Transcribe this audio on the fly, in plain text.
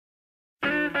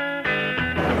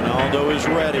Ronaldo is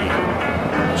ready.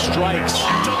 Strikes.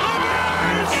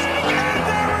 Delivers!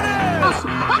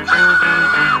 And there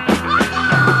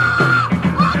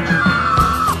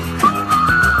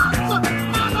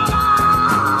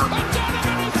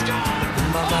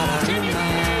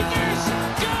it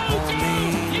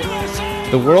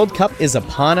is! The World Cup is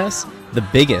upon us, the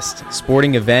biggest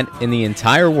sporting event in the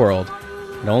entire world.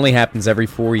 It only happens every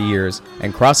 4 years,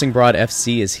 and Crossing Broad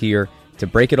FC is here to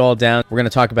break it all down. We're going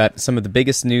to talk about some of the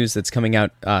biggest news that's coming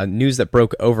out, news that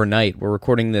broke overnight. We're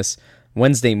recording this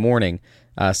Wednesday morning.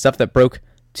 Stuff that broke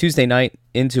Tuesday night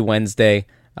into Wednesday.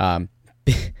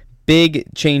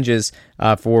 Big changes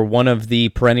for one of the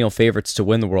perennial favorites to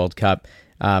win the World Cup.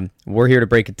 We're here to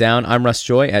break it down. I'm Russ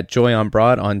Joy at Joy on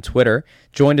Broad on Twitter,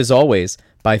 joined as always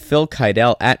by Phil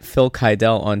Keidel at Phil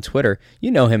Keidel on Twitter. You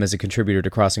know him as a contributor to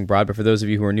Crossing Broad, but for those of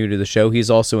you who are new to the show,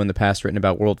 he's also in the past written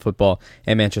about world football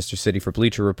and Manchester City for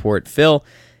Bleacher Report. Phil,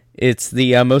 it's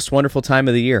the most wonderful time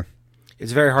of the year.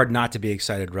 It's very hard not to be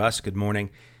excited, Russ. Good morning.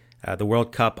 The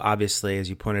World Cup, obviously, as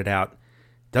you pointed out,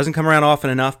 doesn't come around often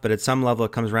enough, but at some level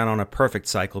it comes around on a perfect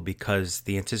cycle because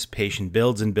the anticipation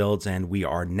builds and builds, and we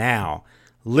are now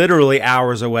literally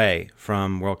hours away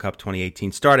from World Cup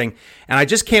 2018 starting. And I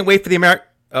just can't wait for the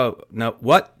Oh, no,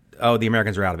 what? Oh, the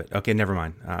Americans are out of it. Okay, never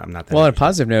mind. I'm not that Well, on a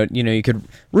positive note, you could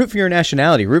root for your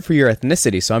nationality, root for your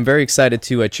ethnicity, so I'm very excited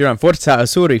to cheer on Forza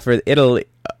Azzurri for Italy.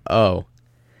 Oh,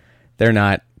 they're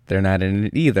not in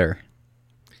it either.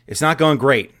 It's not going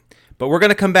great, but we're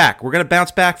going to come back. We're going to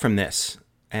bounce back from this,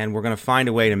 and we're going to find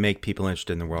a way to make people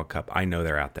interested in the World Cup. I know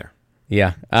they're out there.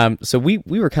 Yeah. So we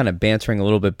were kind of bantering a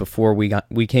little bit before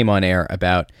we came on air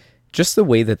about just the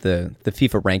way that the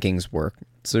FIFA rankings work.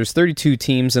 So there's 32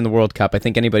 teams in the World Cup. I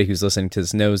think anybody who's listening to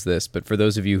this knows this, but for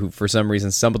those of you who for some reason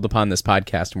stumbled upon this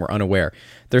podcast and were unaware,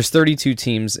 there's 32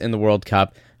 teams in the World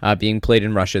Cup being played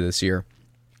in Russia this year.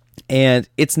 And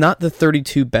it's not the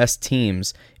 32 best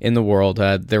teams in the world.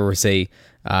 There was a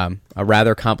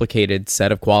rather complicated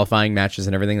set of qualifying matches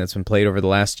and everything that's been played over the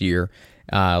last year.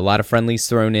 A lot of friendlies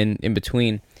thrown in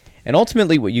between. And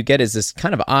ultimately what you get is this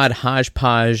kind of odd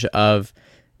hodgepodge of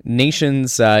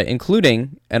nations,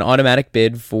 including an automatic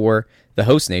bid for the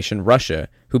host nation, Russia,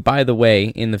 who, by the way,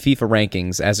 in the FIFA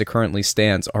rankings, as it currently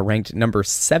stands, are ranked number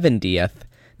 70th.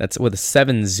 That's with a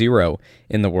 7-0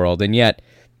 in the world, and yet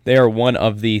they are one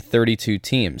of the 32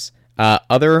 teams.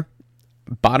 Other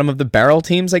bottom-of-the-barrel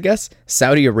teams, I guess,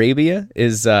 Saudi Arabia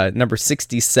is number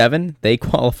 67. They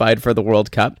qualified for the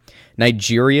World Cup.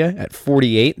 Nigeria at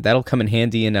 48. That'll come in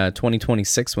handy in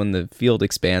 2026 when the field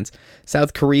expands.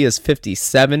 South Korea is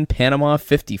 57. Panama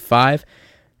 55.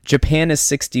 Japan is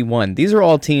 61. These are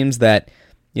all teams that,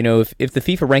 if the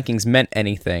FIFA rankings meant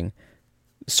anything,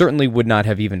 certainly would not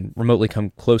have even remotely come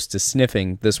close to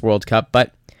sniffing this World Cup.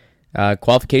 But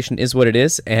qualification is what it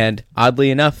is. And oddly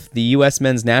enough, the U.S.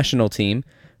 men's national team,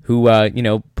 who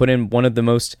put in one of the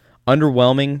most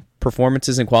underwhelming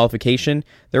performances in qualification,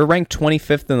 they're ranked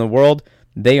 25th in the world.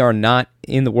 They are not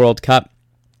in the World Cup.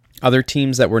 Other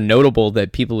teams that were notable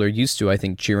that people are used to, I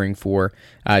think, cheering for,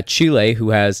 Chile, who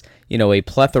has, a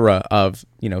plethora of,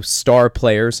 star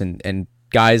players and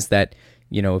guys that,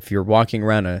 if you're walking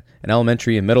around an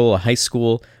elementary, a middle, a high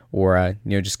school, or,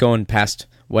 just going past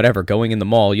whatever, going in the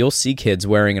mall, you'll see kids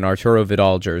wearing an Arturo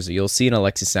Vidal jersey. You'll see an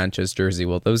Alexis Sanchez jersey.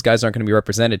 Well, those guys aren't going to be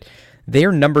represented. They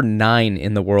are number 9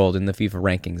 in the world in the FIFA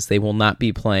rankings. They will not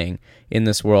be playing in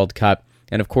this World Cup.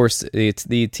 And of course, it's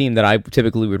the team that I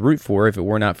typically would root for if it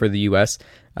were not for the U.S.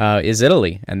 Is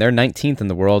Italy. And they're 19th in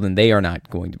the world, and they are not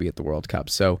going to be at the World Cup.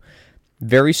 So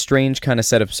very strange kind of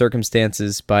set of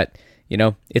circumstances, but,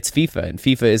 it's FIFA. And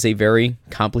FIFA is a very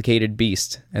complicated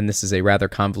beast, and this is a rather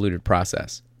convoluted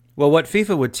process. Well, what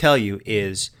FIFA would tell you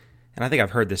is, and I think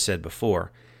I've heard this said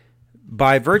before,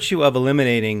 by virtue of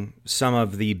eliminating some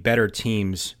of the better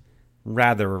teams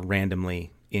rather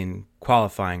randomly in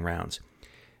qualifying rounds,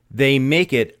 they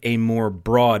make it a more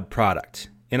broad product.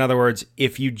 In other words,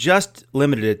 if you just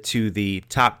limited it to the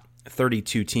top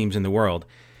 32 teams in the world,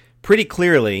 pretty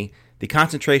clearly the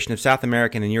concentration of South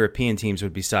American and European teams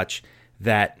would be such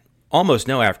that almost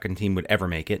no African team would ever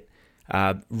make it.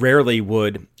 Rarely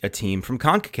would a team from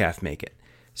CONCACAF make it.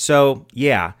 So,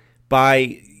 yeah,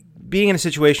 by being in a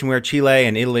situation where Chile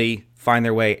and Italy find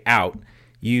their way out,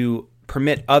 you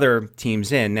permit other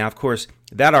teams in. Now, of course,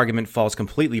 that argument falls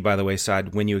completely by the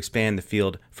wayside when you expand the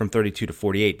field from 32 to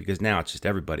 48, because now it's just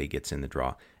everybody gets in the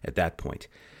draw at that point.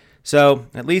 So,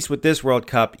 at least with this World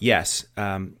Cup, yes,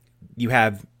 you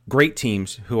have great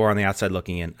teams who are on the outside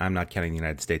looking in. I'm not counting the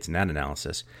United States in that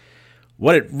analysis.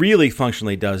 What it really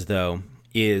functionally does, though,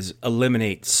 is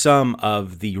eliminate some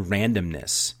of the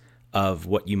randomness of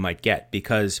what you might get.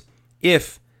 Because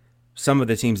if some of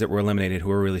the teams that were eliminated who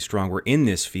were really strong were in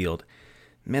this field,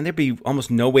 man, there'd be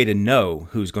almost no way to know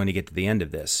who's going to get to the end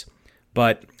of this.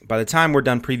 But by the time we're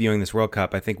done previewing this World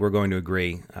Cup, I think we're going to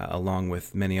agree, along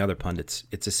with many other pundits,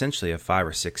 it's essentially a 5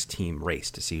 or 6 team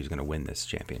race to see who's going to win this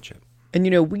championship. And,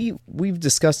 we've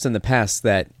discussed in the past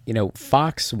that,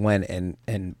 Fox went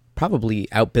and probably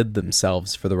outbid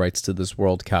themselves for the rights to this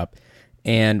World Cup.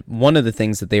 And one of the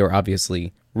things that they were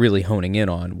obviously really honing in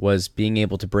on was being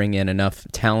able to bring in enough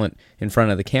talent in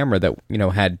front of the camera that,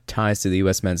 had ties to the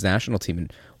U.S. men's national team.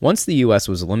 And once the U.S.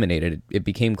 was eliminated, it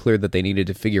became clear that they needed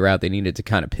to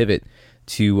kind of pivot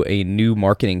to a new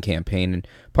marketing campaign. And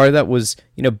part of that was,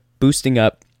 boosting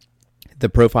up the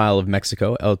profile of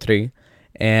Mexico, El Tri.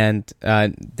 And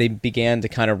they began to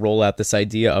kind of roll out this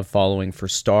idea of following for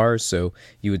stars. So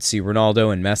you would see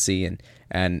Ronaldo and Messi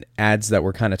and ads that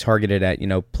were kind of targeted at,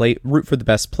 root for the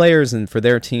best players and for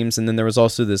their teams. And then there was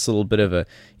also this little bit of a,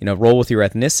 roll with your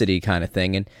ethnicity kind of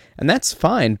thing. And that's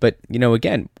fine. But,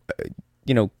 again,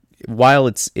 while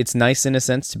it's nice in a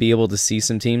sense to be able to see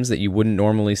some teams that you wouldn't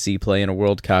normally see play in a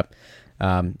World Cup,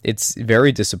 it's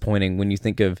very disappointing when you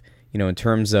think of, in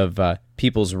terms of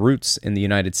people's roots in the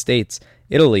United States.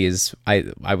 Italy is,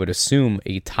 I would assume,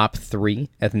 a top 3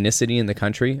 ethnicity in the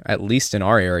country, at least in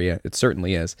our area. It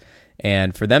certainly is.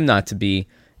 And for them not to be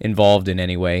involved in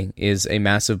any way is a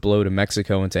massive blow to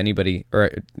Mexico and to anybody, or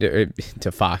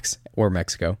to Fox or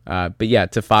Mexico. But yeah,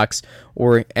 to Fox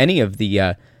or any of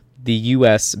the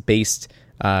U.S.-based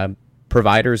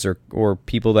providers or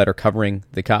people that are covering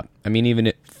the Cup. I mean, even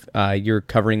if you're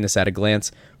covering this at a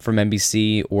glance from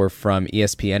NBC or from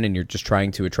ESPN and you're just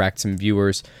trying to attract some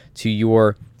viewers to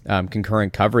your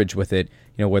concurrent coverage with it,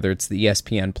 whether it's the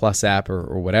ESPN Plus app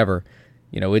or whatever,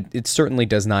 it certainly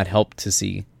does not help to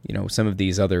see, some of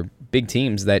these other big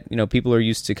teams that, people are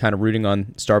used to kind of rooting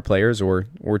on star players or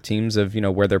teams of,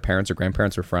 where their parents or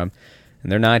grandparents are from,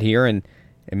 and they're not here, and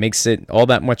it makes it all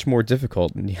that much more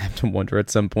difficult. And you have to wonder at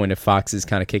some point if Fox is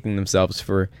kind of kicking themselves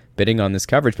for bidding on this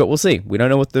coverage. But we'll see. We don't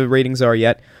know what the ratings are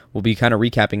yet. We'll be kind of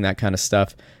recapping that kind of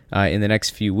stuff in the next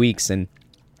few weeks. And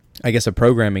I guess a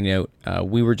programming note,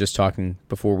 we were just talking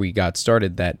before we got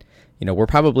started that, we're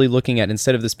probably looking at,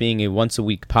 instead of this being a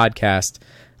once-a-week podcast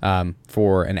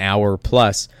for an hour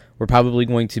plus, we're probably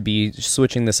going to be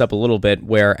switching this up a little bit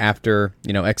where after,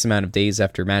 X amount of days,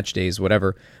 after match days,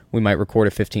 whatever, we might record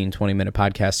a 15, 20-minute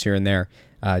podcast here and there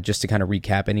just to kind of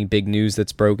recap any big news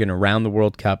that's broken around the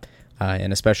World Cup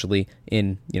and especially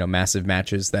in, massive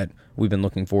matches that we've been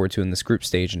looking forward to in this group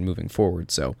stage and moving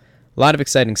forward. So a lot of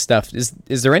exciting stuff.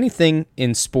 Is there anything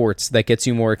in sports that gets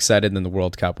you more excited than the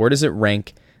World Cup? Where does it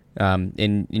rank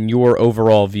in your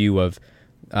overall view of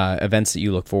events that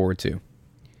you look forward to?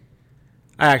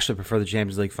 I actually prefer the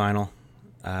Champions League final.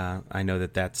 I know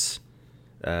that's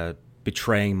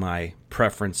betraying my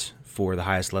preference for the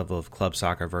highest level of club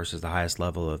soccer versus the highest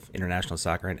level of international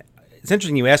soccer. And it's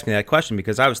interesting you asked me that question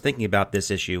because I was thinking about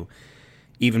this issue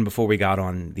even before we got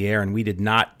on the air, and we did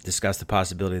not discuss the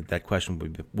possibility that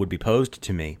question would be posed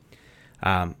to me.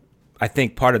 I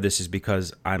think part of this is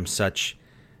because I'm such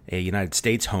a United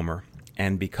States homer,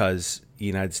 and because the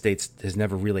United States has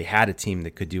never really had a team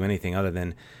that could do anything other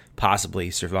than possibly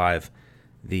survive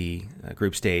the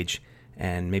group stage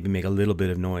and maybe make a little bit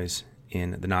of noise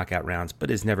in the knockout rounds, but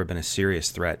has never been a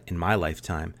serious threat in my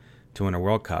lifetime to win a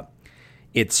World Cup.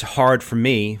 It's hard for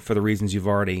me, for the reasons you've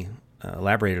already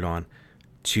elaborated on,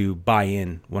 to buy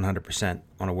in 100%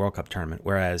 on a World Cup tournament,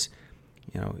 whereas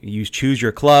you choose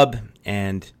your club,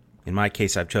 and in my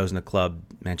case I've chosen a club,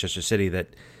 Manchester City, that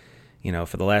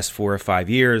for the last 4 or 5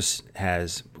 years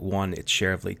has won its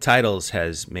share of league titles,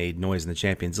 has made noise in the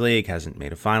Champions League, hasn't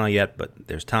made a final yet, but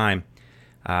there's time.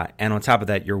 And on top of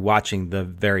that, you're watching the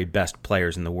very best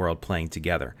players in the world playing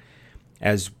together.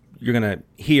 As you're going to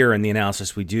hear in the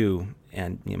analysis we do,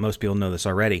 and most people know this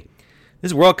already,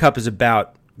 this World Cup is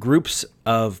about groups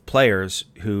of players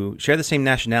who share the same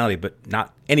nationality but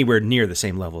not anywhere near the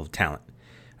same level of talent.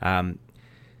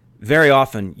 Very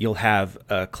often you'll have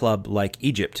a club like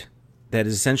Egypt that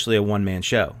is essentially a one-man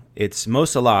show. It's Mo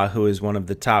Salah, who is one of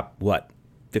the top,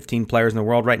 15 players in the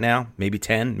world right now? Maybe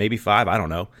 10, maybe 5, I don't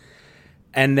know.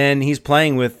 And then he's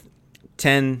playing with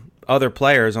 10 other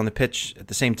players on the pitch at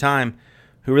the same time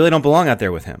who really don't belong out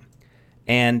there with him.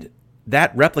 And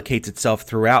that replicates itself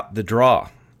throughout the draw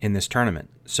in this tournament.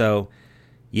 So,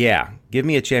 yeah, give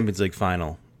me a Champions League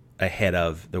final ahead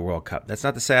of the World Cup. That's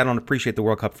not to say I don't appreciate the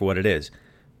World Cup for what it is,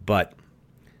 but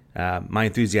my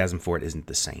enthusiasm for it isn't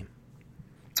the same.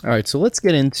 All right, so let's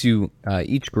get into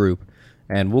each group,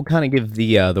 and we'll kind of give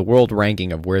the world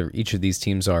ranking of where each of these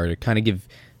teams are to kind of give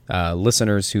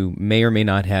listeners who may or may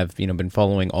not have been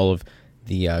following all of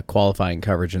the qualifying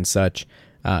coverage and such,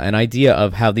 an idea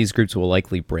of how these groups will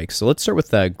likely break. So let's start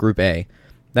with Group A.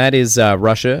 That is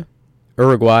Russia,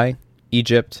 Uruguay,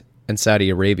 Egypt, and Saudi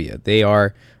Arabia. They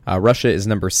are Russia is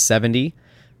number 70.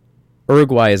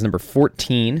 Uruguay is number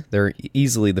 14. They're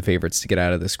easily the favorites to get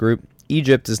out of this group.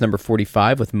 Egypt is number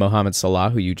 45 with Mohamed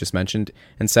Salah, who you just mentioned,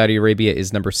 and Saudi Arabia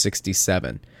is number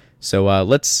 67. So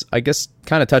let's, I guess,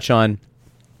 kind of touch on,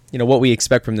 what we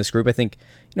expect from this group. I think,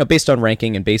 based on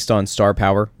ranking and based on star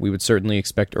power, we would certainly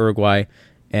expect Uruguay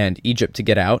and Egypt to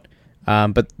get out.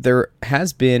 But there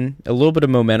has been a little bit of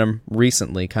momentum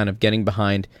recently, kind of getting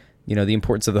behind, the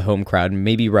importance of the home crowd, and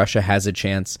maybe Russia has a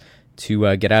chance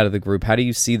to get out of the group. How do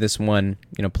you see this one,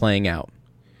 playing out?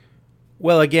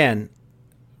 Well, again,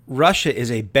 Russia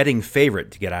is a betting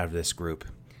favorite to get out of this group,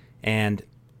 and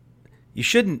you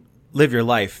shouldn't live your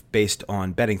life based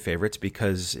on betting favorites,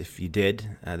 because if you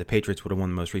did, the Patriots would have won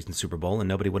the most recent Super Bowl, and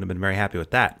nobody would have been very happy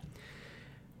with that.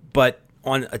 But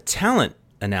on a talent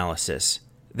analysis,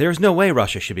 there's no way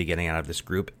Russia should be getting out of this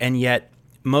group, and yet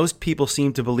most people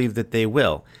seem to believe that they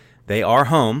will. They are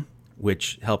home,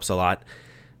 which helps a lot,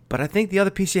 but I think the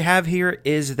other piece you have here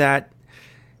is that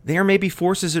there may be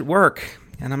forces at work,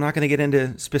 and I'm not going to get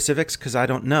into specifics because I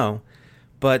don't know,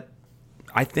 but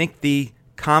I think the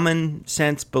common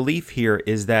sense belief here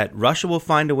is that Russia will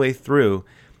find a way through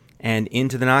and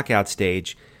into the knockout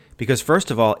stage because, first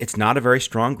of all, it's not a very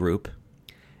strong group,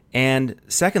 and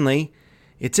secondly,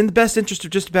 it's in the best interest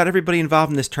of just about everybody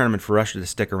involved in this tournament for Russia to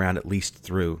stick around at least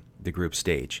through the group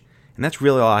stage. And that's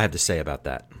really all I have to say about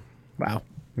that. Wow.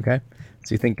 Okay.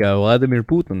 So you think Vladimir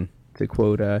Putin, to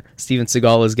quote Steven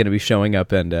Seagal, is going to be showing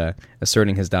up and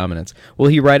asserting his dominance. Will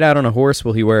he ride out on a horse?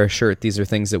 Will he wear a shirt? These are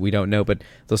things that we don't know, but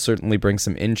they'll certainly bring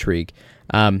some intrigue.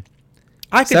 I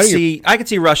could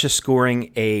see Russia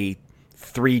scoring a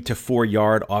 3 to 4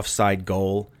 yard offside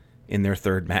goal in their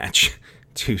third match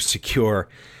to secure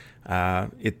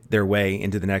their way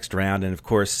into the next round. And of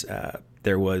course,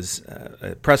 there was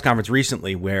a press conference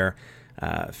recently where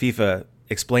FIFA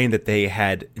explained that they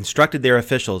had instructed their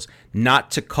officials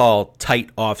not to call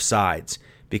tight offsides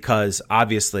because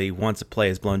obviously once a play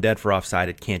is blown dead for offside,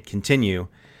 it can't continue,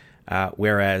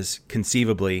 whereas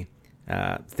conceivably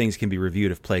things can be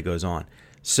reviewed if play goes on.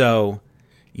 So,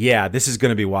 yeah, this is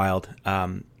going to be wild.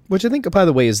 Which I think, by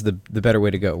the way, is the better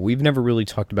way to go. We've never really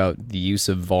talked about the use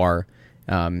of VAR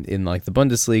in like the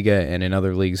Bundesliga and in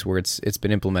other leagues where it's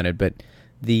been implemented, but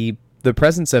the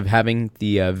presence of having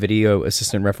the video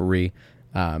assistant referee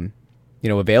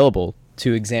available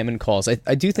to examine calls,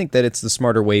 I do think that it's the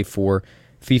smarter way for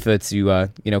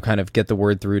FIFA to kind of get the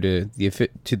word through to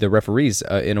the referees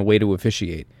in a way to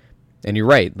officiate. And you're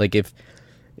right, like if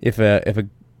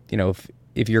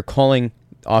you're calling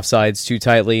offsides too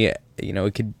tightly,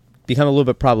 it could become a little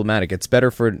bit problematic. It's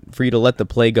better for you to let the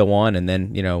play go on and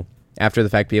then after the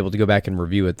fact be able to go back and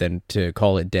review it than to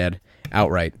call it dead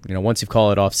outright. Once you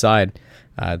call it offside,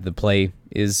 the play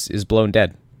is blown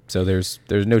dead. So there's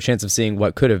no chance of seeing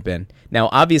what could have been. Now,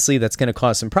 obviously, that's going to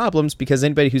cause some problems because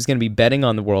anybody who's going to be betting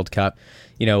on the World Cup,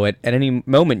 at any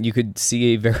moment you could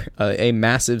see a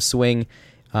massive swing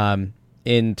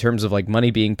in terms of like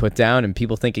money being put down and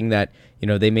people thinking that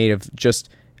they may have just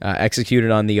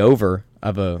executed on the over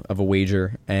of a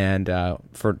wager and to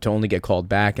only get called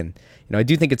back. And I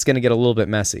do think it's going to get a little bit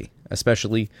messy,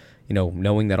 especially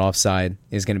knowing that offside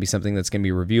is going to be something that's going to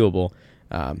be reviewable.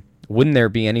 Wouldn't there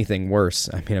be anything worse?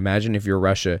 I mean, imagine if you're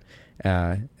Russia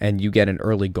and you get an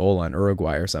early goal on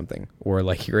Uruguay or something, or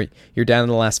like you're down in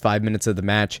the last 5 minutes of the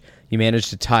match, you manage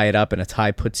to tie it up and a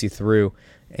tie puts you through,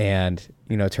 and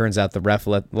it turns out the ref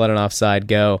let an offside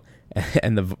go,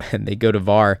 and they go to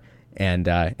VAR and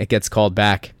it gets called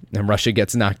back, and Russia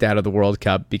gets knocked out of the World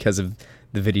Cup because of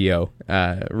the video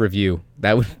review.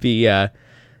 That would be that'd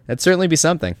certainly be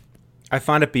something. I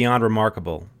find it beyond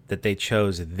remarkable that they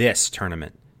chose this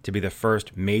tournament to be the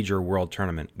first major world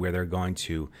tournament where they're going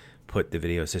to put the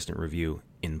video assistant review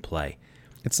in play.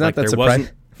 It's not that surprising.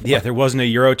 There wasn't a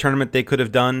Euro tournament they could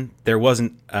have done. There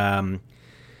wasn't, No,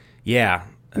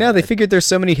 they figured there's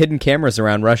so many hidden cameras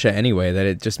around Russia anyway that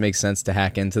it just makes sense to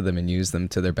hack into them and use them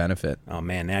to their benefit. Oh,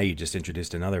 man, now you just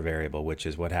introduced another variable, which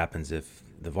is what happens if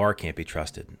the VAR can't be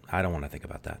trusted. I don't want to think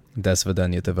about that. До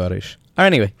свидания, товарищ. All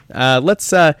right, anyway,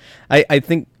 let's, I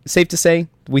think, safe to say,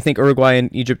 we think Uruguay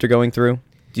and Egypt are going through.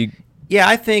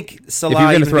 I think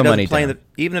Salah,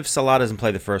 even if Salah doesn't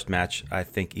play the first match, I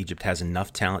think Egypt has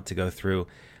enough talent to go through.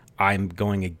 I'm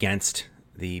going against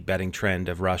the betting trend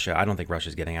of Russia. I don't think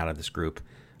Russia's getting out of this group.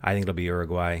 I think it'll be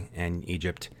Uruguay and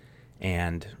Egypt,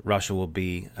 and Russia will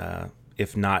be,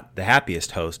 if not the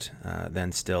happiest host,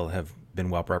 then still have been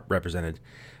well represented.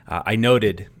 I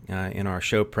noted in our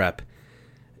show prep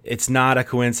it's not a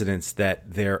coincidence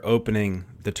that they're opening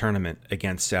the tournament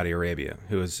against Saudi Arabia,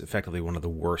 who is effectively one of the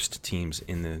worst teams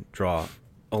in the draw,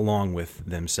 along with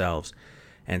themselves.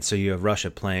 And so you have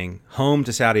Russia playing home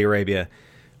to Saudi Arabia,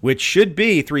 which should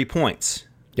be 3 points.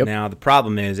 Yep. Now, the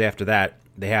problem is after that,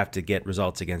 they have to get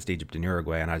results against Egypt and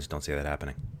Uruguay, and I just don't see that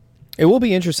happening. It will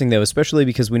be interesting, though, especially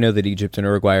because we know that Egypt and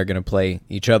Uruguay are going to play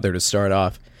each other to start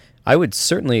off. I would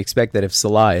certainly expect that if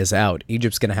Salah is out,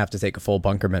 Egypt's going to have to take a full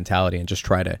bunker mentality and just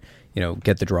try to,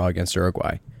 get the draw against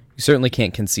Uruguay. You certainly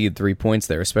can't concede 3 points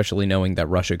there, especially knowing that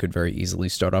Russia could very easily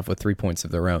start off with 3 points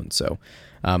of their own. So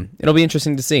it'll be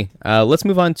interesting to see. Let's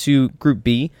move on to Group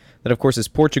B. That, of course, is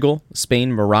Portugal,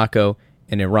 Spain, Morocco,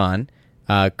 and Iran.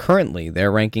 Currently,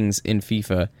 their rankings in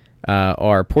FIFA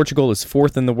are Portugal is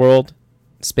 4th in the world,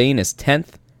 Spain is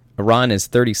 10th, Iran is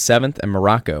 37th, and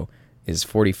Morocco is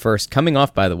 41st. Coming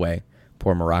off, by the way,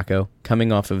 poor Morocco,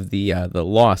 coming off of the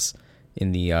loss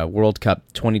in the World Cup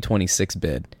 2026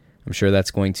 bid. I'm sure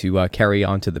that's going to carry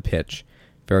onto the pitch.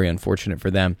 Very unfortunate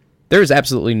for them. There is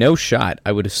absolutely no shot,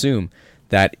 I would assume,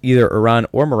 that either Iran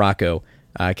or Morocco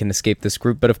can escape this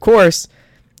group. But of course,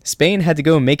 Spain had to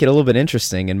go and make it a little bit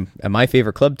interesting, and my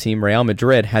favorite club team, Real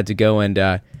Madrid, had to go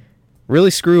and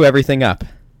really screw everything up.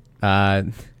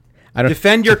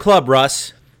 Defend your club,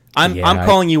 Russ. I'm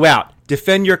calling you out.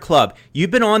 Defend your club.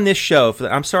 You've been on this show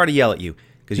I'm sorry to yell at you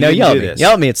because you didn't do this.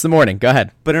 Yell at me. It's the morning. Go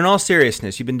ahead. But in all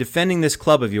seriousness, you've been defending this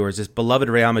club of yours, this beloved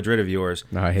Real Madrid of yours,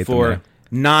 for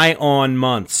nigh on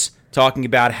months, talking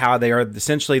about how they are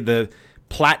essentially the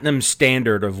platinum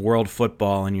standard of world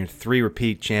football, and you're 3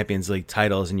 repeat Champions League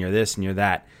titles, and you're this and you're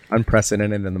that.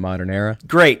 Unprecedented in the modern era.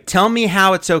 Great. Tell me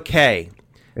how it's okay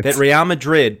that Real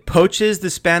Madrid poaches the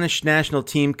Spanish national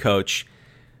team coach,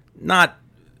 not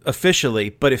officially,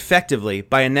 but effectively,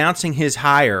 by announcing his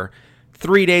hire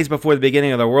 3 days before the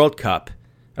beginning of the World Cup,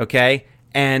 okay?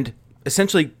 And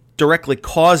essentially directly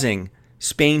causing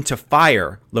Spain to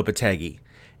fire Lopetegui.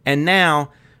 And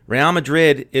now Real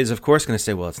Madrid is, of course, going to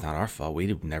say, well, it's not our fault.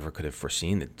 We never could have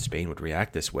foreseen that Spain would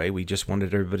react this way. We just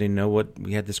wanted everybody to know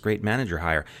we had this great manager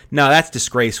hire. No, that's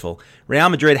disgraceful. Real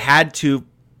Madrid had to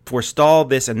forestall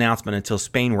this announcement until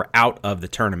Spain were out of the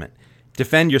tournament.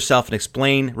 Defend yourself and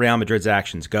explain Real Madrid's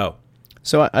actions. Go.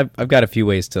 So I've got a few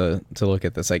ways to look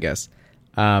at this, I guess.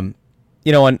 On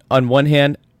one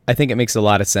hand, I think it makes a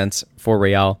lot of sense for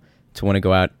Real to want to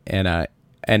go out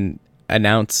and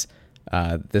announce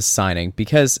this signing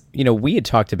because, we had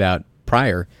talked about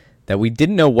prior that we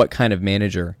didn't know what kind of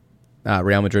manager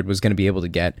Real Madrid was going to be able to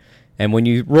get. And when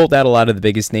you rolled out a lot of the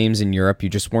biggest names in Europe, you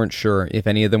just weren't sure if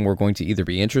any of them were going to either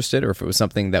be interested or if it was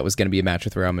something that was going to be a match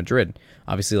with Real Madrid.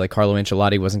 Obviously, like Carlo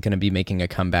Ancelotti wasn't going to be making a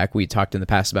comeback. We talked in the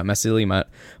past about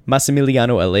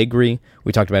Massimiliano Allegri.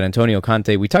 We talked about Antonio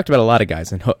Conte. We talked about a lot of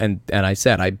guys. And I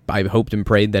said I hoped and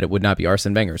prayed that it would not be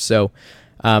Arsene Wenger. So,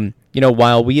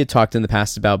 while we had talked in the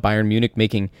past about Bayern Munich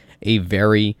making a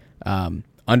very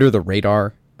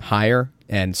under-the-radar hire,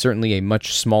 and certainly a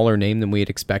much smaller name than we had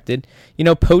expected,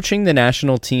 poaching the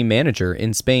national team manager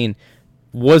in Spain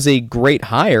was a great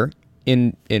hire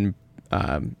in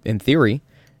theory.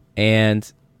 And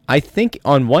I think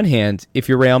on one hand, if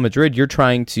you're Real Madrid, you're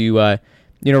trying to,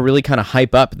 really kind of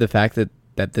hype up the fact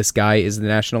that this guy is the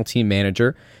national team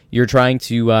manager. You're trying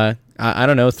to,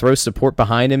 throw support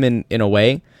behind him in a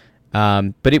way.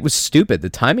 But it was stupid. The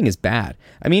timing is bad.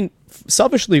 I mean,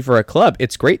 selfishly for a club,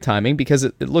 it's great timing because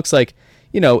it looks like,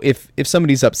 if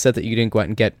somebody's upset that you didn't go out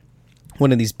and get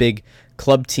one of these big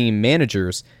club team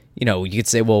managers, you could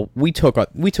say, well, we took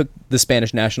the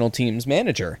Spanish national team's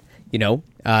manager.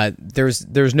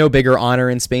 There's no bigger honor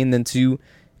in Spain than to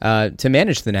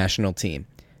manage the national team.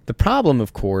 The problem,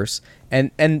 of course,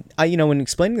 and I, when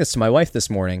explaining this to my wife this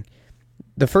morning,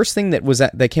 the first thing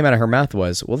that came out of her mouth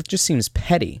was, well, it just seems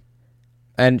petty.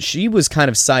 And she was kind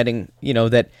of citing,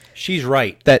 that she's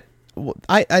right. That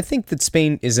I think that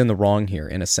Spain is in the wrong here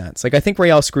in a sense. Like I think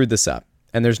Real screwed this up,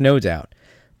 and there's no doubt.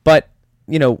 But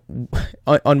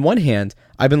on one hand,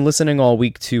 I've been listening all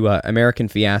week to American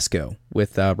Fiasco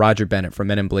with Roger Bennett from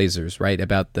Men in Blazers, right,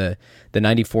 about the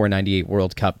 94-98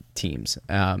 World Cup teams.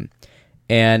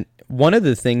 And one of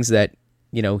the things that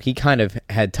he kind of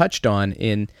had touched on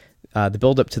in the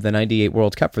build-up to the 98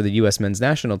 World Cup for the U.S. men's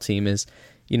national team is,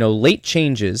 late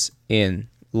changes in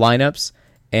lineups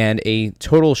and a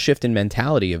total shift in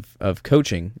mentality of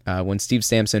coaching. When Steve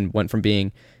Sampson went from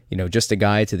being, just a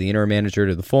guy to the interim manager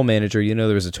to the full manager, there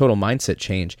was a total mindset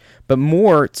change. But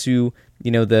more to,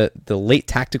 the late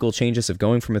tactical changes of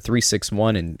going from a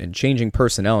 3-6-1 and changing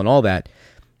personnel and all that.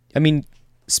 I mean,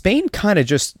 Spain kind of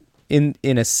just, in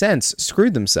a sense,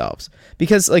 screwed themselves.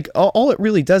 Because, like, all it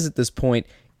really does at this point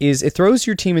is it throws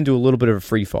your team into a little bit of a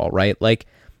free fall, right? Like,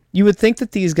 you would think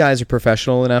that these guys are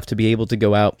professional enough to be able to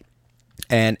go out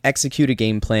and execute a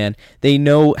game plan. They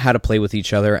know how to play with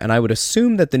each other, and I would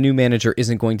assume that the new manager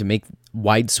isn't going to make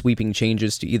wide sweeping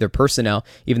changes to either personnel,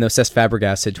 even though Cesc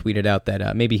Fabregas had tweeted out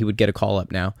that maybe he would get a call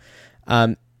up now.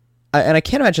 And I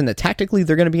can't imagine that tactically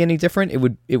they're going to be any different.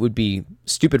 It would be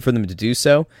stupid for them to do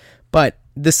so. But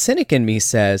the cynic in me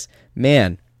says,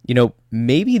 man,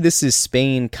 maybe this is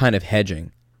Spain kind of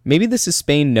hedging. Maybe this is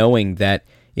Spain knowing that,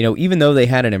 even though they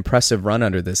had an impressive run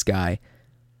under this guy,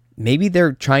 maybe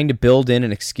they're trying to build in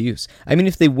an excuse. I mean,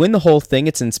 if they win the whole thing,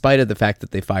 it's in spite of the fact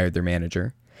that they fired their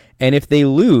manager. And if they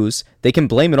lose, they can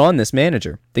blame it on this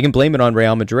manager. They can blame it on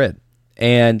Real Madrid.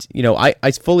 And,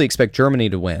 I fully expect Germany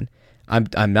to win.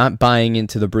 I'm not buying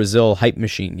into the Brazil hype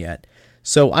machine yet.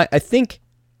 So I think,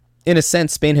 in a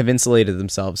sense, Spain have insulated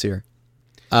themselves here.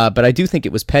 But I do think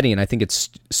it was petty, and I think it's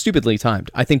stupidly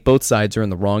timed. I think both sides are in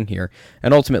the wrong here.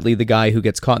 And ultimately, the guy who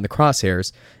gets caught in the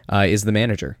crosshairs is the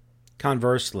manager.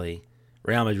 Conversely,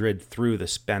 Real Madrid threw the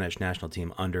Spanish national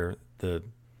team under the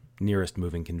nearest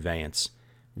moving conveyance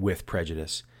with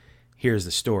prejudice. Here's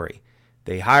the story.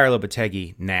 They hire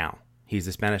Lopetegui now. He's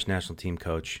the Spanish national team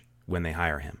coach when they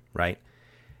hire him, right?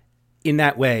 In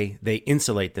that way, they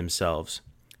insulate themselves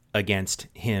against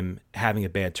him having a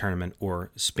bad tournament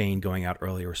or Spain going out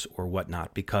early or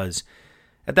whatnot, because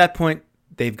at that point,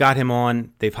 they've got him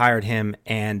on, they've hired him,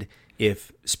 and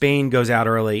if Spain goes out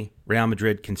early, Real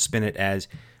Madrid can spin it as,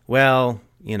 well,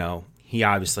 he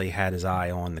obviously had his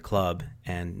eye on the club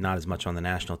and not as much on the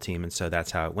national team, and so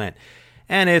that's how it went.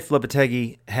 And if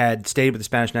Lopetegui had stayed with the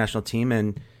Spanish national team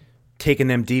and taken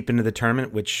them deep into the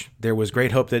tournament, which there was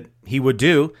great hope that he would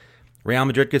do, Real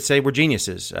Madrid could say, we're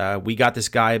geniuses. We got this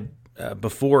guy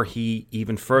before he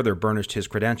even further burnished his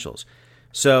credentials.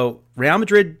 So Real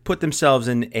Madrid put themselves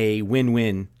in a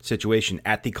win-win situation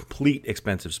at the complete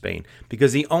expense of Spain,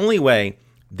 because the only way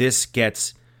this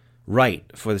gets right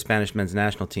for the Spanish men's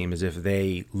national team is if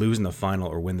they lose in the final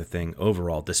or win the thing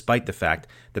overall, despite the fact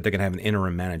that they're going to have an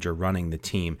interim manager running the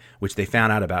team, which they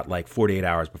found out about like 48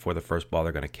 hours before the first ball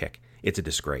they're going to kick. It's a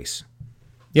disgrace.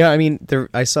 Yeah, I mean,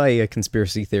 I saw a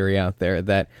conspiracy theory out there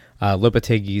that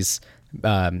Lopetegui's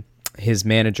his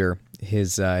manager,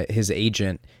 his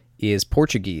agent, is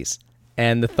Portuguese,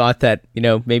 and the thought that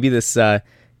maybe this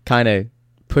kind of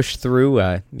pushed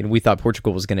through. We thought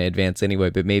Portugal was going to advance anyway,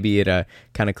 but maybe it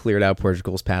kind of cleared out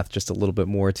Portugal's path just a little bit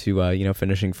more to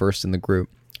finishing first in the group.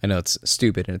 I know it's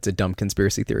stupid and it's a dumb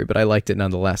conspiracy theory, but I liked it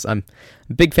nonetheless. I'm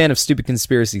a big fan of stupid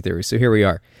conspiracy theories, so here we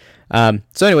are.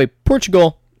 So anyway,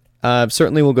 Portugal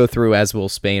certainly will go through, as will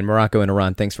Spain. Morocco and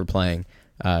Iran, thanks for playing.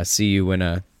 See you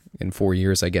in 4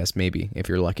 years, I guess, maybe, if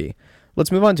you're lucky.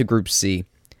 Let's move on to Group C.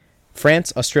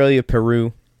 France, Australia,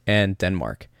 Peru, and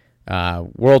Denmark.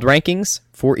 World rankings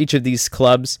for each of these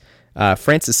clubs.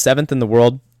 France is 7th in the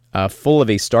world, full of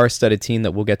a star-studded team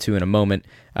that we'll get to in a moment.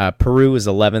 Peru is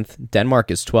 11th,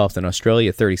 Denmark is 12th, and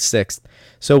Australia 36th.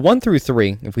 So 1 through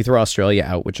 3, if we throw Australia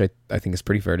out, which I think is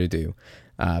pretty fair to do,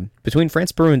 between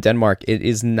France, Peru, and Denmark, it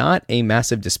is not a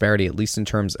massive disparity, at least in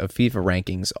terms of FIFA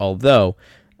rankings, although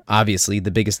obviously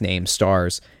the biggest name,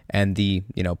 stars, and the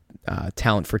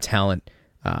talent for talent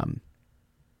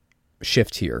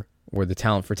shift here, or the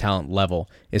talent for talent level,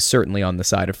 is certainly on the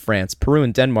side of France. Peru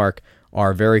and Denmark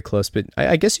are very close, but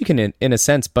I guess you can, in a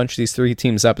sense, bunch these three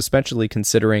teams up, especially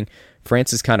considering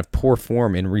France's kind of poor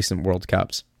form in recent World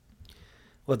Cups.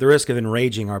 Well, at the risk of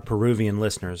enraging our Peruvian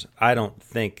listeners, I don't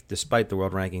think, despite the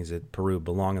world rankings, that Peru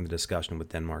belong in the discussion with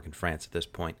Denmark and France at this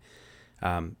point.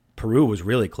 Peru was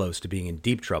really close to being in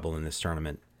deep trouble in this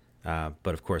tournament,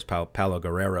 but of course, Paulo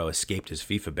Guerrero escaped his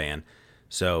FIFA ban,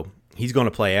 so he's going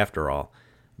to play after all.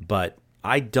 But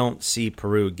I don't see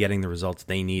Peru getting the results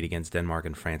they need against Denmark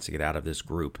and France to get out of this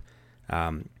group.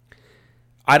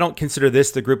 I don't consider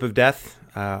this the group of death.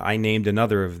 I named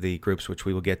another of the groups, which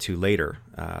we will get to later,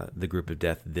 the group of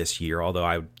death this year, although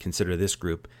I would consider this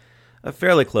group a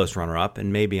fairly close runner-up,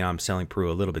 and maybe I'm selling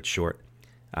Peru a little bit short.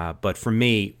 But for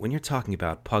me, when you're talking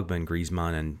about Pogba and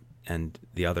Griezmann and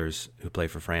the others who play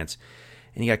for France,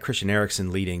 and you got Christian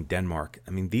Eriksen leading Denmark,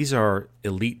 I mean, these are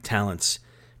elite talents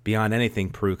beyond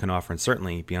anything Peru can offer, and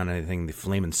certainly beyond anything the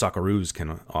Flamin' Socceroos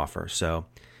can offer. So,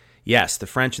 yes, the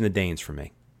French and the Danes for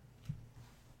me.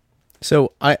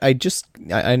 So I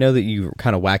know that you're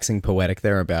kind of waxing poetic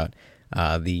there about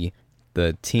the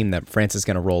team that France is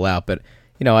going to roll out, but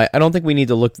I don't think we need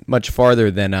to look much farther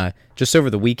than just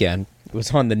over the weekend. It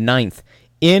was on the 9th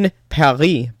in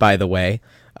Paris, by the way.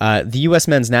 The U.S.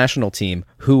 men's national team,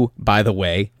 who, by the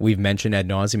way, we've mentioned ad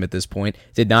nauseum at this point,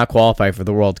 did not qualify for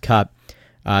the World Cup.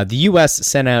 The U.S.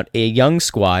 sent out a young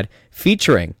squad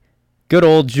featuring good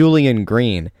old Julian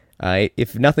Green,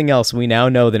 If nothing else, we now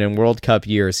know that in World Cup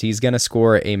years, he's going to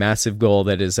score a massive goal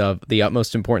that is of the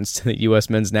utmost importance to the U.S.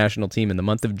 men's national team in the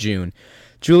month of June.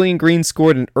 Julian Green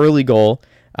scored an early goal.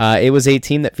 It was a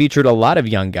team that featured a lot of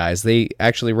young guys. They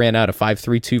actually ran out a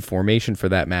 5-3-2 formation for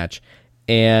that match.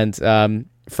 And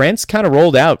France kind of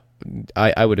rolled out,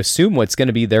 I would assume, what's going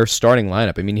to be their starting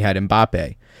lineup. I mean, you had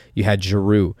Mbappe, you had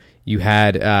Giroud, you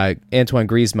had Antoine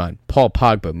Griezmann, Paul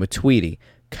Pogba, Matuidi,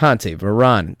 Kanté,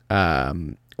 Varane,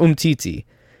 Umtiti,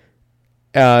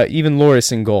 even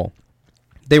Lloris in goal.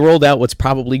 They rolled out what's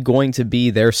probably going to be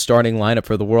their starting lineup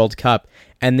for the World Cup,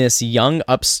 and this young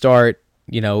upstart,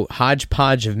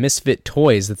 hodgepodge of misfit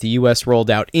toys that the U.S.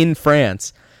 rolled out in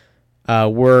France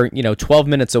were, 12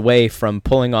 minutes away from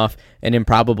pulling off an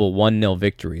improbable 1-0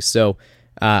 victory. So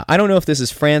I don't know if this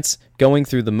is France going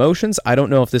through the motions. I don't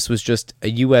know if this was just a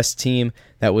U.S. team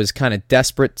that was kind of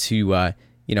desperate to,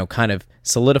 kind of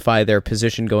solidify their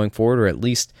position going forward, or at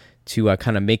least to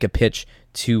kind of make a pitch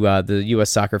to the U.S.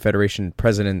 Soccer Federation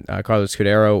President Carlos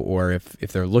Cordeiro, or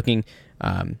if they're looking,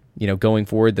 going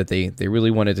forward, that they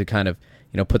really wanted to kind of,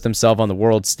 put themselves on the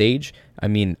world stage. I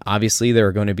mean, obviously there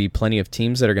are going to be plenty of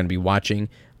teams that are going to be watching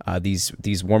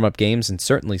these warm-up games, and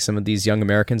certainly some of these young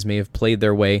Americans may have played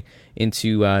their way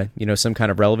into some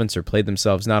kind of relevance, or played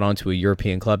themselves not onto a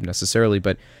European club necessarily,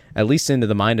 but at least into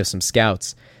the mind of some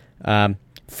scouts.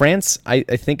 France, I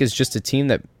think, is just a team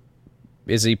that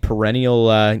is a perennial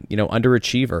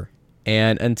underachiever,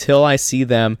 and until I see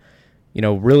them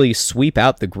really sweep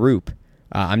out the group,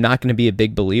 I'm not going to be a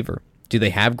big believer. Do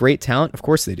they have great talent? Of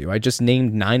course they do. I just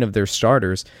named 9 of their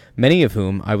starters, many of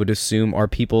whom I would assume are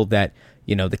people that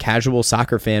the casual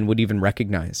soccer fan would even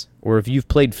recognize. Or if you've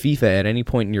played FIFA at any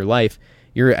point in your life,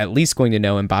 you're at least going to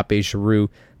know Mbappe, Giroud,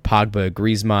 Pogba,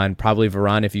 Griezmann, probably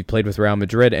Varane if you played with Real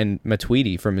Madrid, and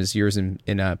Matuidi from his years in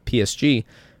PSG.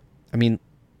 I mean,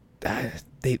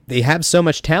 they have so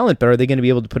much talent, but are they going to be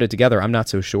able to put it together? I'm not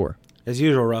so sure. As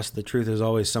usual, Russ, the truth is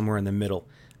always somewhere in the middle.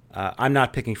 I'm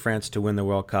not picking France to win the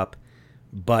World Cup,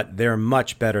 but they're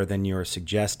much better than you're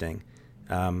suggesting.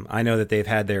 I know that they've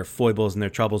had their foibles and their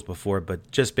troubles before,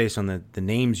 but just based on the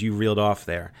names you reeled off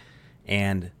there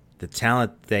and the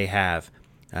talent they have,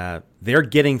 they're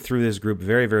getting through this group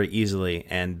very, very easily,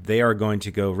 and they are going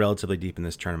to go relatively deep in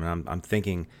this tournament. I'm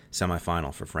thinking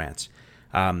semifinal for France.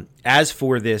 As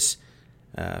for this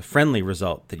friendly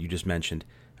result that you just mentioned,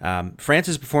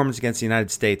 France's performance against the United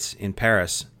States in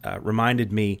Paris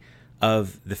reminded me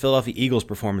of the Philadelphia Eagles'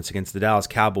 performance against the Dallas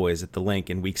Cowboys at the Link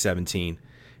in Week 17.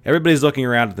 Everybody's looking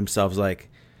around at themselves like,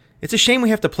 it's a shame we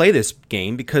have to play this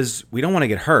game because we don't want to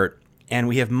get hurt, and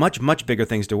we have much, much bigger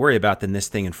things to worry about than this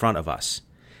thing in front of us.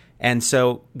 And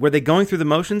so were they going through the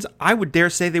motions? I would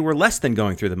dare say they were less than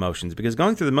going through the motions, because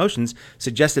going through the motions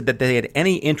suggested that they had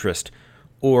any interest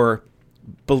or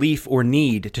belief or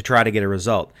need to try to get a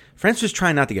result. France was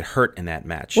trying not to get hurt in that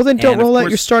match. Well, then don't roll out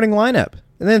your starting lineup.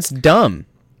 And then it's dumb.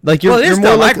 Like you're more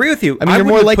dumb. Likely, I agree with you. I mean, you're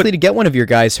more likely to get one of your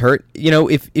guys hurt.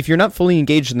 If you're not fully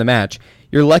engaged in the match,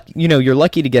 you're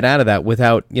lucky to get out of that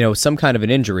without some kind of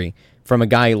an injury from a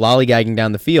guy lollygagging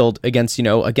down the field against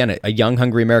again a young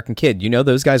hungry American kid.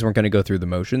 Those guys weren't going to go through the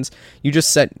motions. You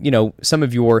just set some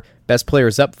of your best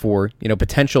players up for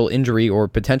potential injury or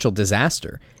potential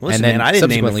disaster. Listen, and then man, I didn't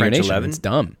name the French 11. It's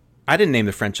dumb. I didn't name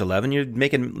the French 11. You're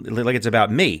making it like it's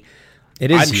about me.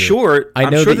 It is. I'm sure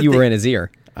that you were in his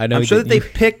ear. I'm sure that they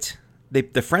picked.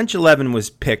 The French 11 was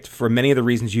picked for many of the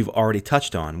reasons you've already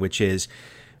touched on, which is,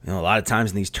 a lot of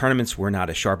times in these tournaments we're not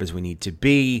as sharp as we need to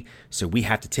be, so we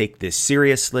have to take this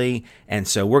seriously, and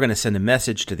so we're going to send a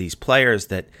message to these players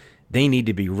that they need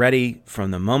to be ready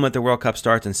from the moment the World Cup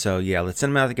starts, and so, let's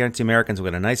send them out against the Americans.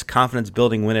 We'll get a nice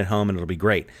confidence-building win at home, and it'll be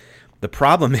great. The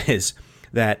problem is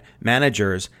that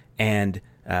managers and,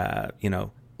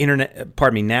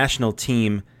 national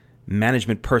team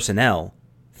management personnel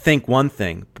think one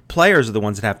thing. Players are the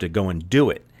ones that have to go and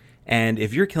do it. And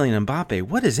if you're Kylian Mbappe,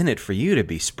 what is in it for you to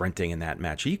be sprinting in that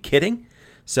match? Are you kidding?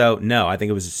 So, no, I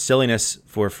think it was silliness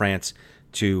for France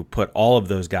to put all of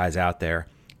those guys out there.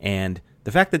 And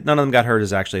the fact that none of them got hurt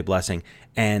is actually a blessing.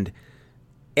 And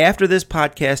after this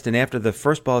podcast and after the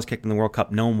first ball is kicked in the World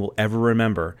Cup, no one will ever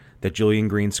remember that Julian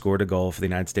Green scored a goal for the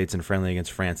United States in a friendly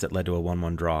against France that led to a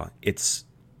 1-1 draw. It's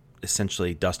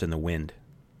essentially dust in the wind.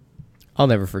 I'll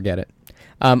never forget it.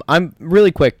 I'm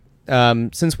really quick.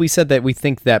 Since we said that we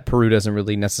think that Peru doesn't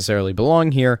really necessarily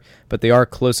belong here, but they are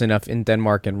close enough in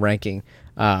Denmark and ranking,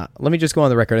 let me just go on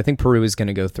the record. I think Peru is going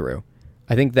to go through.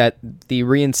 I think that the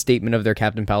reinstatement of their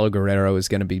captain, Paulo Guerrero, is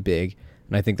going to be big.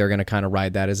 and I think they're going to kind of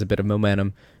ride that as a bit of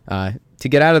momentum to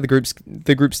get out of the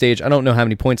group stage. I don't know how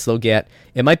many points they'll get.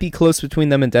 It might be close between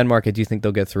them and Denmark. I do think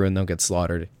they'll get through and they'll get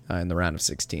slaughtered in the round of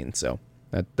 16. So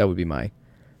that would be my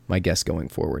guess going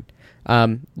forward.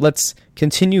 Let's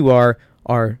continue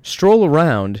our stroll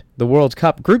around the World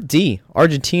Cup. Group D: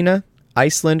 Argentina,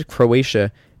 Iceland,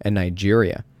 Croatia, and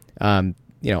Nigeria.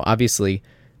 Obviously,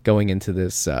 going into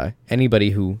this, anybody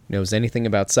who knows anything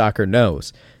about soccer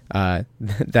knows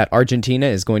that Argentina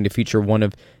is going to feature one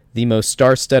of the most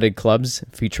star-studded clubs,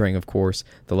 featuring, of course,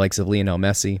 the likes of Lionel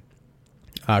Messi.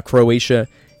 Croatia,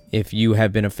 if you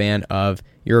have been a fan of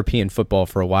European football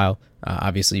for a while,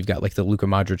 obviously you've got like the Luka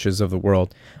Modric's of the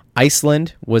world.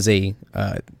 Iceland was a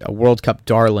World Cup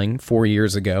darling 4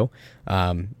 years ago.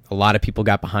 A lot of people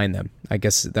got behind them. I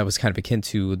guess that was kind of akin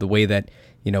to the way that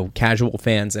casual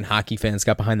fans and hockey fans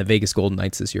got behind the Vegas Golden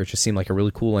Knights this year. It just seemed like a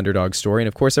really cool underdog story. And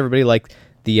of course, everybody liked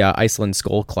the Iceland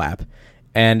skull clap.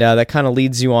 And that kind of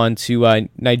leads you on to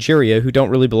Nigeria, who don't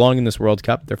really belong in this World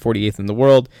Cup. They're 48th in the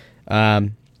world. I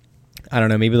don't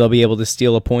know, maybe they'll be able to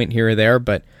steal a point here or there,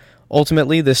 but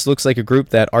ultimately this looks like a group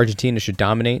that Argentina should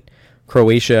dominate.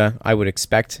 Croatia, I would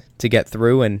expect to get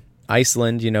through, and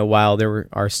Iceland, while there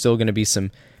are still going to be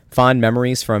some fond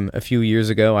memories from a few years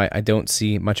ago, I don't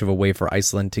see much of a way for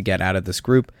Iceland to get out of this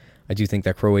group. I do think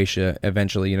that Croatia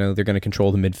eventually, they're going to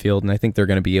control the midfield, and I think they're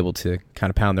going to be able to kind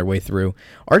of pound their way through.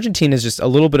 Argentina is just a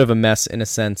little bit of a mess in a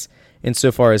sense,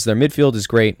 insofar as their midfield is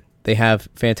great. They have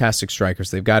fantastic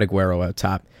strikers. They've got Aguero out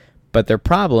top. But their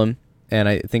problem, and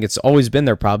I think it's always been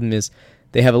their problem, is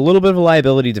they have a little bit of a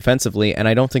liability defensively, and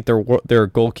I don't think their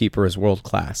goalkeeper is world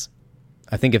class.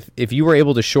 I think if you were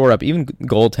able to shore up, even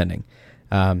goaltending,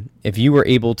 if you were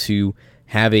able to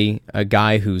have a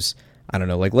guy who's, I don't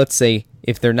know, like let's say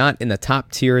if they're not in the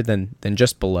top tier, then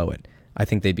just below it, I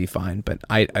think they'd be fine. But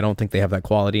I don't think they have that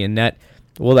quality in net.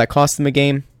 Will that cost them a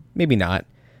game? Maybe not.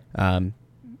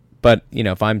 But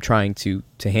if I'm trying to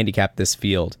handicap this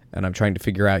field and I'm trying to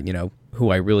figure out, who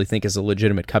I really think is a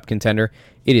legitimate cup contender,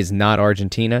 it is not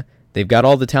Argentina. They've got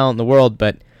all the talent in the world,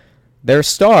 but their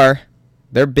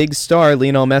big star,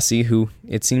 Lionel Messi, who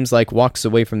it seems like walks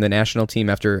away from the national team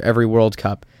after every World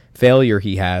Cup failure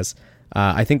he has,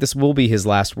 I think this will be his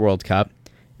last World Cup,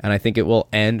 and I think it will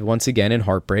end once again in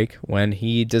heartbreak when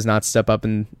he does not step up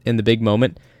in the big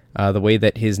moment the way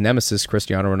that his nemesis,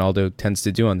 Cristiano Ronaldo, tends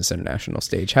to do on this international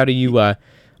stage. How do you...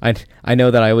 I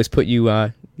know that I always put you,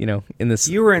 in this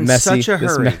you were in messy, such a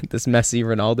hurry. this messy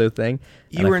Ronaldo thing.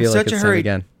 You were in such a hurry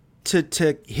again.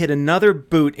 To hit another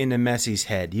boot into Messi's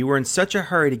head. You were in such a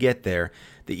hurry to get there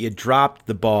that you dropped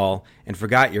the ball and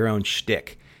forgot your own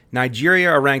shtick. Nigeria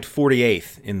are ranked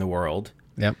 48th in the world.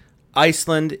 Yep.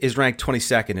 Iceland is ranked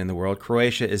 22nd in the world.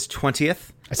 Croatia is 20th.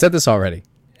 I said this already.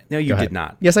 No, you did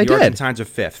not. Yes, I the did. Argentines are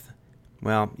 5th.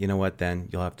 Well, you know what, then?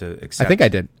 You'll have to accept. I think I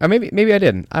did. Or maybe I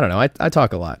didn't. I don't know. I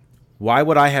talk a lot. Why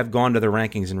would I have gone to the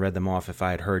rankings and read them off if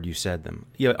I had heard you said them?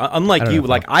 Unlike you,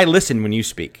 I listen when you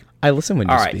speak. I listen when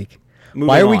you All right. speak.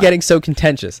 Why are we on. getting so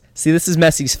contentious? See, this is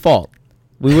Messi's fault.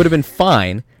 We would have been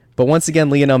fine, but once again,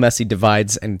 Lionel Messi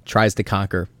divides and tries to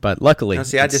conquer. But luckily, No,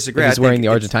 see, I disagree. if he's I wearing think the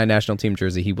it's- Argentine national team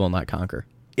jersey, he will not conquer.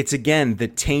 It's again the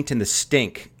taint and the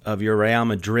stink of your Real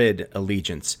Madrid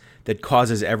allegiance that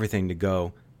causes everything to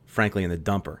go, frankly, in the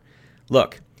dumper.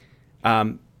 Look,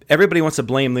 everybody wants to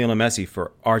blame Lionel Messi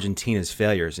for Argentina's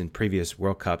failures in previous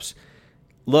World Cups.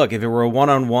 Look, if it were a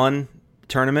one-on-one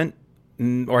tournament,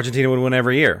 Argentina would win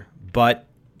every year. But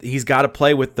he's got to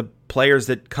play with the players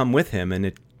that come with him, and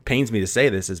it pains me to say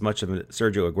this as much of a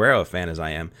Sergio Aguero fan as I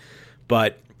am.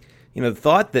 But the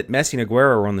thought that Messi and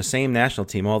Aguero were on the same national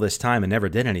team all this time and never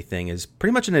did anything is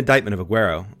pretty much an indictment of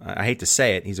Aguero. I hate to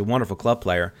say it. He's a wonderful club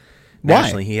player. Why?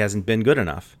 Nationally, he hasn't been good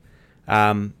enough.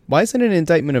 Why is it an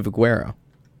indictment of Aguero?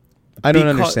 I don't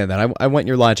understand that. I want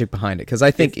your logic behind it, because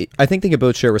I think they can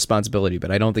both share responsibility,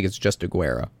 but I don't think it's just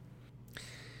Aguero.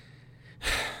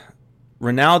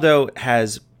 Ronaldo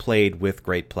has played with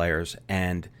great players,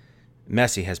 and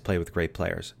Messi has played with great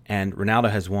players, and Ronaldo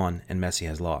has won, and Messi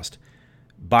has lost.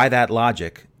 By that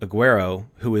logic, Aguero,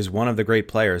 who is one of the great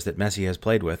players that Messi has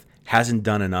played with, hasn't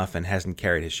done enough and hasn't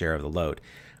carried his share of the load.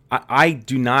 I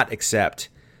do not accept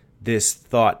this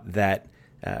thought that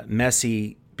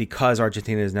Messi, because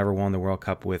Argentina has never won the World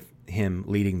Cup with him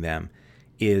leading them,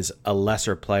 is a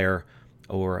lesser player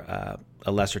or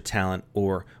a lesser talent,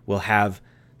 or will have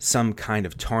some kind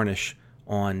of tarnish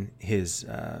on his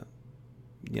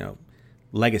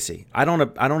legacy. I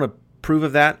don't approve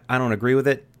of that. I don't agree with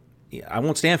it. I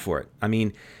won't stand for it. I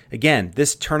mean, again,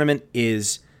 this tournament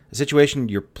is a situation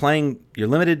you're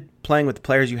limited playing with the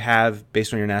players you have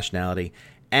based on your nationality,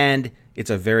 and it's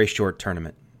a very short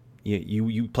tournament.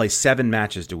 You play 7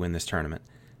 matches to win this tournament.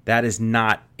 That is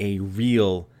not a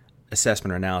real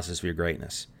assessment or analysis of your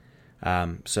greatness.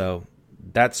 So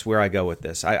that's where I go with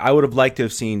this. I would have liked to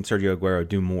have seen Sergio Aguero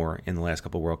do more in the last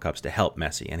couple of World Cups to help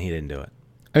Messi, and he didn't do it.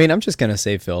 I mean, I'm just going to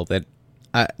say, Phil, that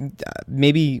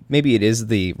maybe it is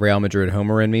the Real Madrid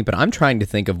homer in me, but I'm trying to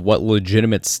think of what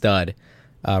legitimate stud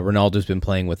Ronaldo's been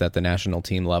playing with at the national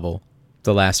team level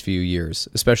the last few years,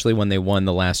 especially when they won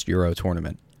the last Euro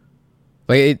tournament.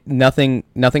 Like nothing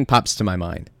pops to my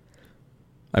mind.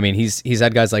 I mean, he's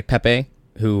had guys like Pepe,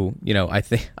 who, you know,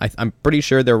 I'm pretty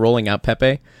sure they're rolling out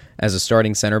Pepe as a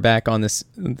starting center back on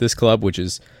this club, which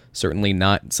is certainly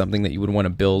not something that you would want to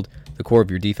build the core of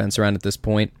your defense around at this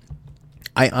point.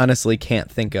 I honestly can't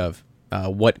think of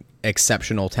what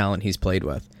exceptional talent he's played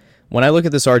with. When I look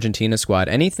at this Argentina squad,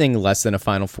 anything less than a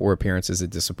Final Four appearance is a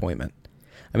disappointment.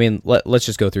 I mean, let's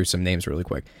just go through some names really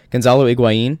quick. Gonzalo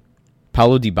Higuain,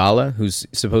 Paulo Dybala, who's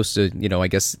supposed to, you know, I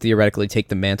guess theoretically take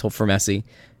the mantle for Messi,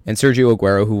 and Sergio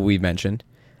Aguero, who we've mentioned.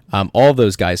 All of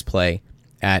those guys play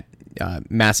at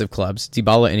massive clubs.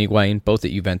 Dybala and Higuain, both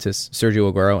at Juventus.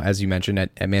 Sergio Aguero, as you mentioned,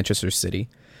 at Manchester City.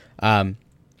 In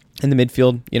the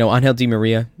midfield, you know, Angel Di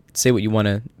Maria, say what you want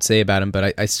to say about him,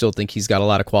 but I still think he's got a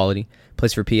lot of quality.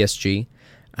 Plays for PSG.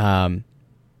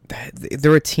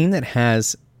 They're a team that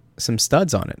has some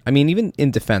studs on it. I mean, even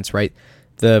in defense, right?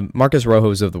 The Marcos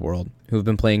Rojos of the world, who have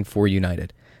been playing for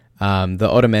United. The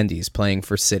Otamendi's playing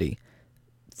for City.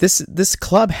 This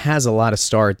club has a lot of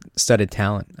studded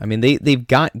talent. I mean, they've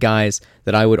got guys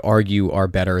that I would argue are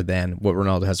better than what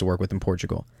Ronaldo has to work with in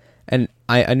Portugal. And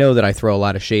I know that I throw a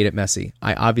lot of shade at Messi.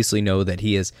 I obviously know that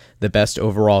he is the best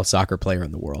overall soccer player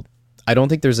in the world. I don't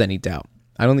think there's any doubt.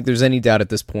 I don't think there's any doubt at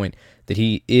this point that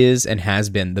he is and has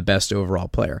been the best overall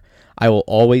player. I will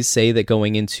always say that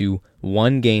going into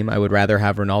one game, I would rather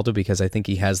have Ronaldo because I think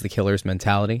he has the killer's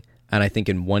mentality. And I think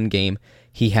in one game,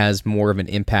 he has more of an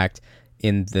impact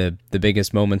in the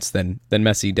biggest moments than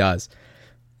Messi does.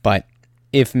 But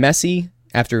if Messi,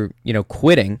 after, you know,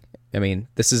 quitting, I mean,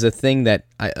 this is a thing that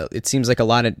it seems like a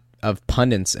lot of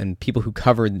pundits and people who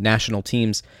cover national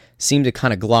teams seem to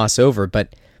kind of gloss over.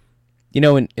 But, you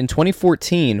know, in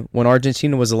 2014, when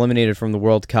Argentina was eliminated from the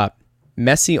World Cup,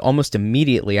 Messi almost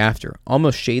immediately after,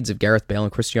 almost shades of Gareth Bale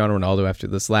and Cristiano Ronaldo after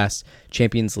this last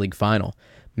Champions League final,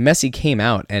 Messi came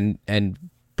out and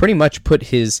pretty much put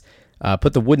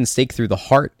the wooden stake through the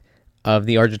heart of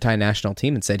the Argentine national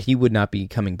team and said he would not be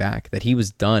coming back, that he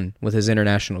was done with his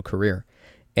international career.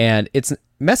 And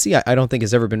Messi, I don't think,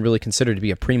 has ever been really considered to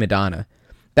be a prima donna.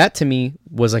 That, to me,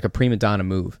 was like a prima donna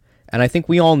move. And I think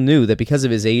we all knew that because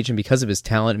of his age and because of his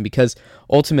talent and because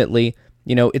ultimately,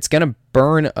 you know, it's going to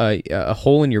burn a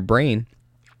hole in your brain.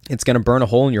 It's going to burn a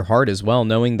hole in your heart as well,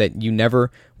 knowing that you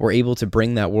never were able to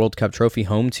bring that World Cup trophy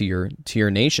home to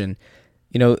your nation.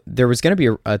 You know, there was going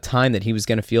to be a time that he was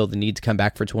going to feel the need to come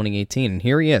back for 2018, and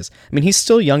here he is. I mean, he's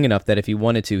still young enough that if he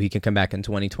wanted to, he could come back in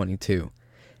 2022.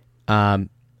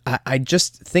 I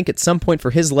just think at some point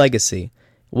for his legacy,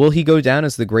 will he go down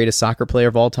as the greatest soccer player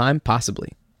of all time? Possibly.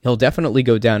 He'll definitely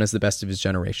go down as the best of his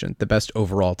generation, the best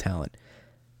overall talent.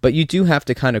 But you do have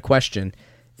to kind of question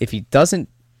if he doesn't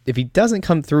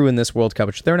come through in this World Cup,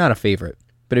 which they're not a favorite,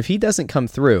 but if he doesn't come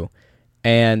through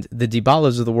and the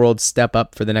Dybalas of the world step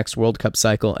up for the next World Cup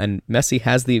cycle and Messi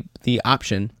has the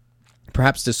option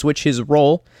perhaps to switch his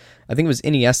role. I think it was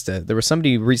Iniesta. There was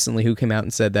somebody recently who came out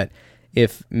and said that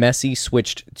if Messi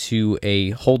switched to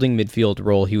a holding midfield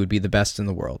role, he would be the best in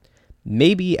the world.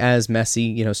 Maybe as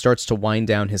Messi, you know, starts to wind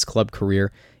down his club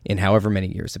career in however many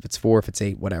years, if it's 4, if it's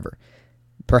 8, whatever.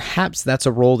 Perhaps that's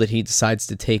a role that he decides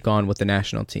to take on with the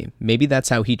national team. Maybe that's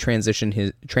how he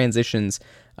transitions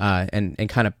and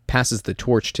kind of passes the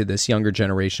torch to this younger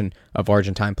generation of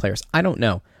Argentine players. I don't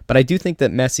know, but I do think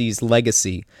that Messi's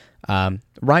legacy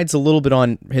rides a little bit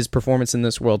on his performance in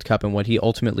this World Cup and what he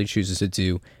ultimately chooses to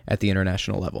do at the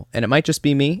international level. And it might just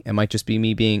be me. It might just be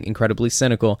me being incredibly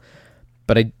cynical.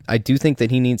 But I do think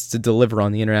that he needs to deliver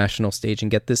on the international stage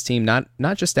and get this team not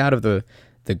just out of the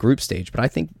group stage, but I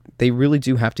think they really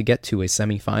do have to get to a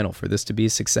semifinal for this to be a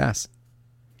success.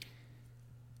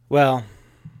 Well,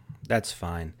 that's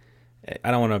fine.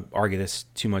 I don't want to argue this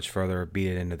too much further or beat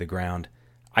it into the ground.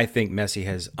 I think Messi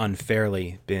has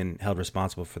unfairly been held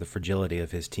responsible for the fragility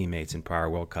of his teammates in prior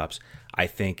World Cups. I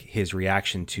think his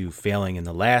reaction to failing in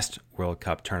the last World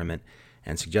Cup tournament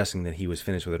and suggesting that he was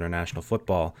finished with international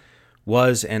football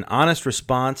was an honest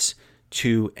response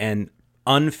to an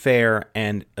unfair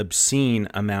and obscene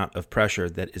amount of pressure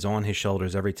that is on his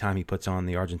shoulders every time he puts on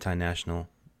the Argentine national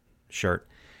shirt,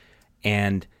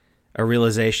 and a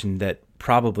realization that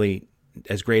probably,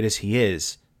 as great as he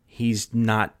is, he's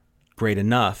not great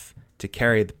enough to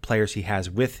carry the players he has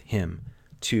with him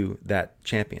to that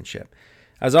championship.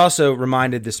 I was also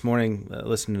reminded this morning,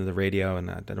 listening to the radio,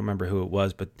 and I don't remember who it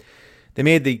was, but they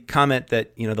made the comment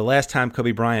that, the last time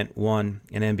Kobe Bryant won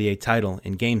an NBA title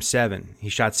in Game 7, he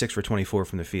shot 6 for 24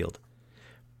 from the field.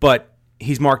 But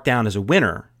he's marked down as a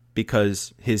winner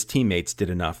because his teammates did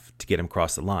enough to get him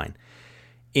across the line.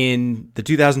 In the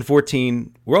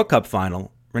 2014 World Cup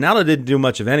final, Ronaldo didn't do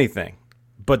much of anything,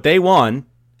 but they won,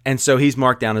 and so he's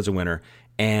marked down as a winner.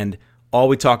 And all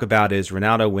we talk about is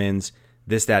Ronaldo wins,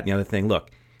 this, that, and the other thing.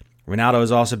 Look, Ronaldo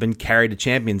has also been carried to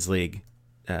Champions League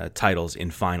titles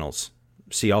in finals.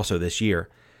 See also this year.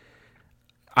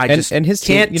 I can't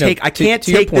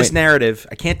take this narrative.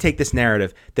 I can't take this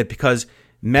narrative that because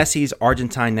Messi's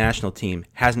Argentine national team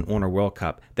hasn't won a World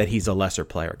Cup that he's a lesser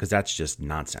player, because that's just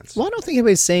nonsense. Well, I don't think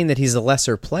anybody's saying that he's a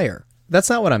lesser player. That's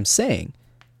not what I'm saying.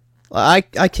 I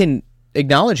can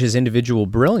acknowledge his individual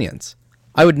brilliance.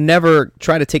 I would never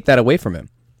try to take that away from him.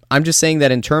 I'm just saying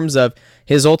that in terms of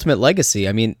his ultimate legacy,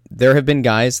 I mean, there have been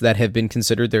guys that have been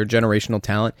considered their generational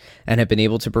talent and have been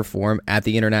able to perform at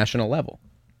the international level.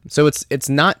 So it's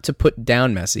not to put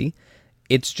down Messi.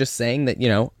 It's just saying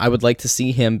that, I would like to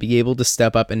see him be able to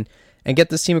step up and get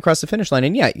this team across the finish line.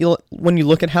 And yeah, when you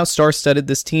look at how star-studded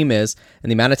this team is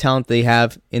and the amount of talent they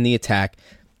have in the attack,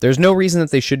 there's no reason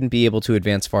that they shouldn't be able to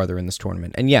advance farther in this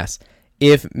tournament. And yes,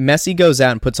 if Messi goes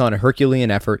out and puts on a Herculean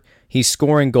effort, he's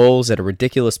scoring goals at a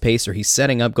ridiculous pace, or he's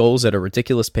setting up goals at a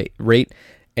ridiculous rate,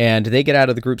 and they get out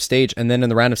of the group stage, and then in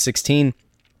the round of 16,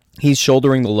 he's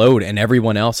shouldering the load and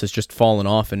everyone else has just fallen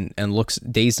off and looks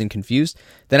dazed and confused,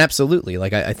 then absolutely.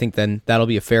 I think then that'll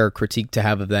be a fair critique to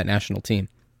have of that national team.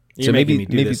 You're making me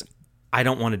do this. I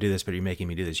don't want to do this, but you're making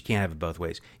me do this. You can't have it both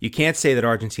ways. You can't say that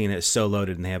Argentina is so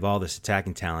loaded and they have all this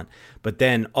attacking talent, but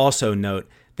then also note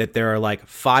that there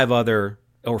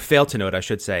are fail to note, I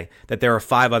should say, that there are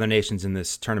 5 other nations in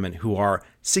this tournament who are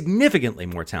significantly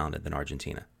more talented than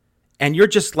Argentina. And you're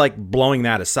just blowing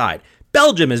that aside.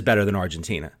 Belgium is better than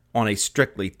Argentina on a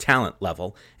strictly talent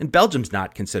level, and Belgium's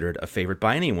not considered a favorite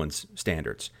by anyone's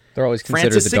standards. They're always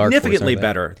considered France is the dark horse, significantly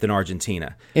better than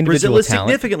Argentina. Individual Brazil is talent.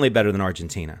 significantly better than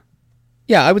Argentina.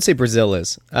 Yeah, I would say Brazil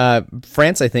is.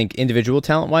 France, I think, individual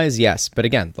talent-wise, yes. But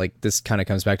again, this kind of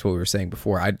comes back to what we were saying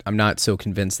before. I'm not so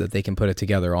convinced that they can put it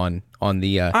together on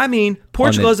the.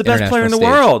 Portugal is the best player in the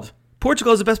world.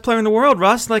 Portugal is the best player in the world,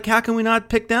 Russ. How can we not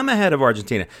pick them ahead of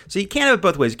Argentina? So you can't have it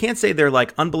both ways. You can't say they're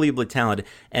unbelievably talented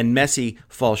and Messi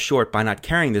falls short by not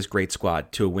carrying this great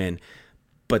squad to a win,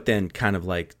 but then kind of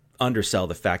undersell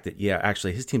the fact that, yeah,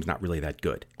 actually his team's not really that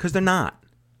good, because they're not.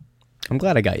 I'm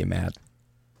glad I got you mad.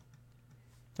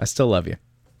 I still love you.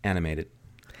 Animated.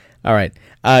 All right.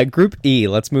 Group E,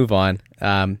 let's move on.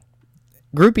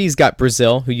 Group E's got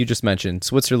Brazil, who you just mentioned,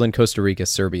 Switzerland, Costa Rica,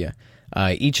 Serbia.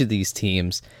 Each of these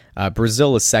teams,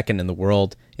 Brazil is second in the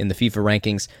world in the FIFA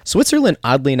rankings. Switzerland,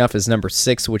 oddly enough, is number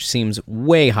 6, which seems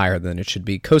way higher than it should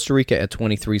be. Costa Rica at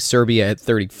 23, Serbia at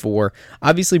 34.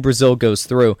 Obviously, Brazil goes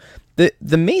through.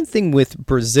 The main thing with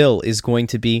Brazil is going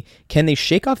to be, can they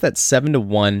shake off that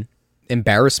 7-1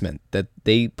 embarrassment that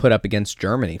they put up against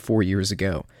Germany 4 years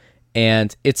ago?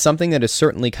 And it's something that has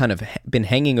certainly kind of been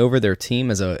hanging over their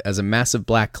team as a massive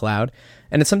black cloud.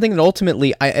 And it's something that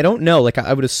ultimately, I don't know,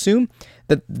 I would assume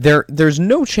that there's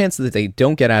no chance that they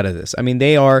don't get out of this. I mean,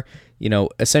 they are,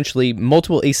 essentially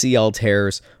multiple ACL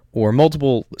tears or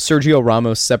multiple Sergio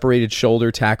Ramos separated shoulder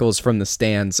tackles from the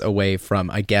stands away from,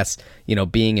 I guess,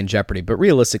 being in jeopardy. But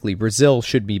realistically, Brazil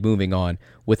should be moving on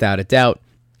without a doubt.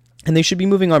 And they should be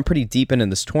moving on pretty deep into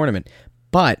this tournament.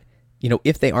 But,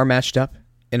 if they are matched up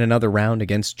in another round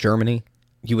against Germany,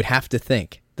 you would have to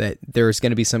think that there's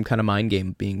going to be some kind of mind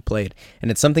game being played. And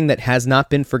it's something that has not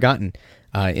been forgotten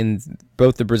in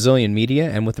both the Brazilian media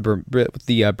and with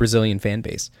the Brazilian fan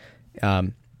base.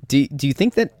 Do you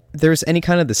think that there's any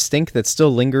kind of the stink that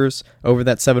still lingers over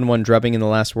that 7-1 drubbing in the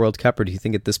last World Cup, or do you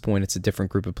think at this point it's a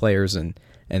different group of players and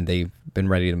they've been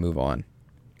ready to move on?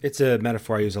 It's a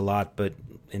metaphor I use a lot, but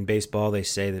in baseball they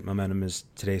say that momentum is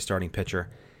today's starting pitcher,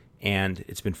 and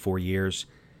it's been 4 years.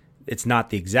 It's not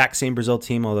the exact same Brazil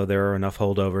team, although there are enough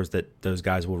holdovers that those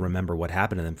guys will remember what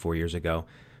happened to them 4 years ago.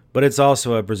 But it's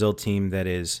also a Brazil team that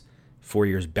is 4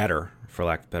 years better, for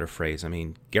lack of a better phrase. I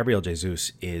mean, Gabriel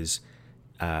Jesus is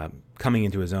coming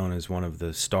into his own as one of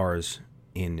the stars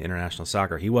in international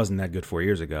soccer. He wasn't that good 4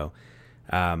 years ago.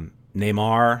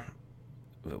 Neymar,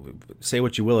 say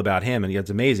what you will about him, and it's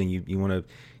amazing. You want to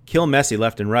kill Messi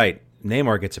left and right.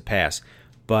 Neymar gets a pass.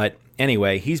 But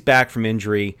anyway, he's back from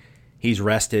injury. He's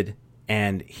rested,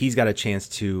 and he's got a chance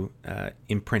to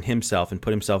imprint himself and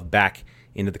put himself back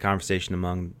into the conversation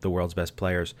among the world's best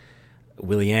players.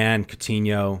 Willian,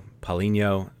 Coutinho,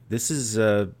 Paulinho. This is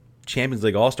a Champions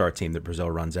League All-Star team that Brazil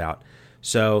runs out.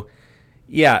 So,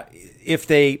 yeah, if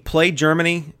they play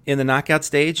Germany in the knockout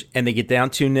stage and they get down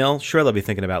 2-0, sure, they'll be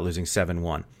thinking about losing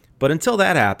 7-1. But until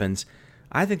that happens,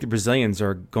 I think the Brazilians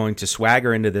are going to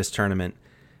swagger into this tournament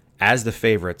as the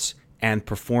favorites and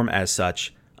perform as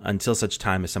such until such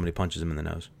time as somebody punches them in the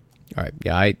nose. All right.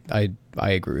 Yeah, I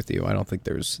agree with you. I don't think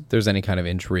there's any kind of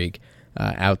intrigue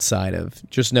outside of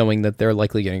just knowing that they're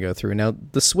likely going to go through. Now,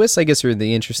 the Swiss, I guess, are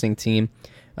the interesting team.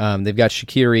 They've got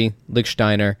Shaqiri,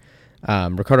 Lichtsteiner,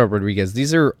 Ricardo Rodriguez.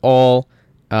 These are all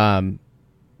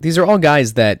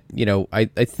guys that,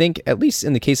 I think, at least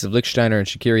in the case of Lichtsteiner and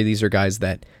Shaqiri, these are guys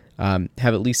that have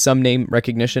at least some name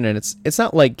recognition. And it's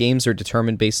not like games are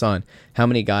determined based on how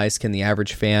many guys can the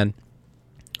average fan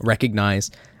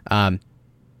recognize.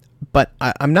 But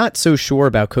I'm not so sure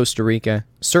about Costa Rica.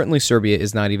 Certainly Serbia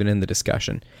is not even in the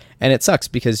discussion. And it sucks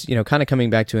because, kind of coming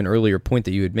back to an earlier point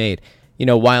that you had made,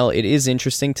 while it is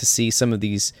interesting to see some of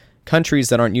these countries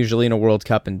that aren't usually in a World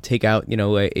Cup and take out,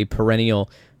 a perennial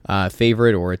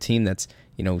favorite or a team that's,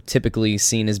 typically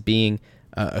seen as being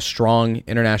a strong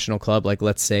international club, like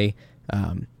let's say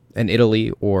an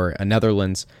Italy or a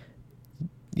Netherlands,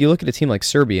 you look at a team like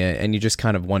Serbia and you just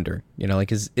kind of wonder,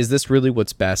 is this really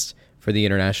what's best for the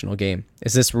international game?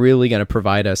 Is this really going to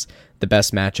provide us the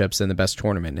best matchups and the best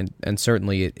tournament? And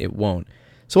certainly it won't.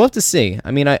 So we'll have to see. I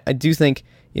mean, I do think,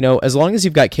 as long as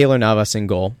you've got Keylor Navas in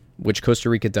goal, which Costa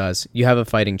Rica does, you have a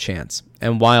fighting chance.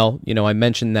 And while, I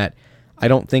mentioned that I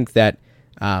don't think that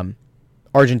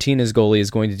Argentina's goalie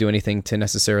is going to do anything to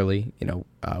necessarily,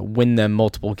 win them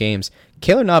multiple games,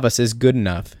 Keylor Navas is good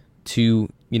enough to,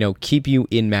 keep you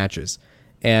in matches.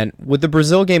 And with the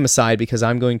Brazil game aside, because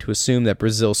I'm going to assume that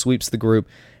Brazil sweeps the group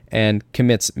and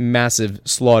commits massive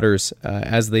slaughters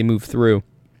as they move through,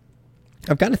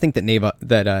 I've got to think that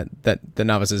the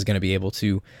Navas is going to be able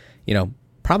to,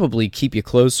 probably keep you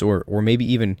close or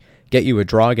maybe even get you a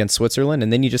draw against Switzerland,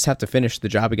 and then you just have to finish the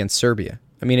job against Serbia.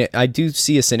 I mean, I do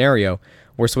see a scenario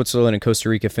where Switzerland and Costa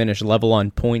Rica finish level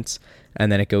on points, and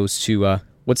then it goes to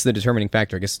what's the determining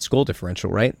factor? I guess it's goal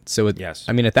differential, right? So, yes.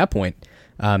 I mean, at that point,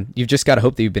 you've just got to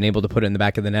hope that you've been able to put it in the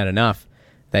back of the net enough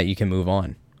that you can move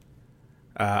on.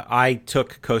 I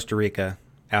took Costa Rica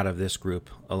out of this group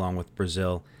along with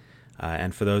Brazil.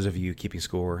 And for those of you keeping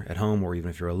score at home or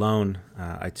even if you're alone,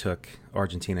 I took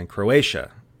Argentina and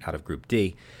Croatia out of Group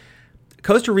D.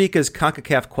 Costa Rica's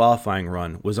CONCACAF qualifying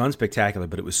run was unspectacular,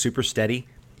 but it was super steady.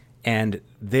 And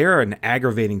they're an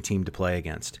aggravating team to play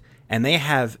against. And they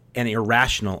have an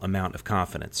irrational amount of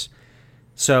confidence.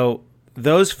 So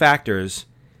those factors,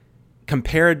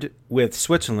 compared with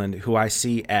Switzerland, who I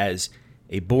see as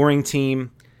a boring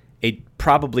team, a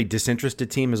probably disinterested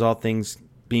team as all things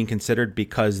being considered,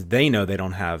 because they know they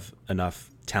don't have enough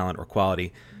talent or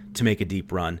quality to make a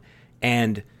deep run.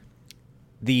 And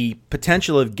the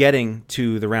potential of getting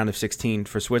to the round of 16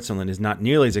 for Switzerland is not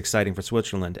nearly as exciting for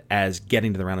Switzerland as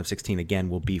getting to the round of 16 again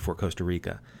will be for Costa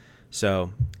Rica.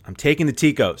 So I'm taking the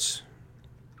Ticos.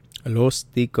 Los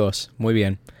Ticos. Muy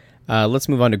bien. Let's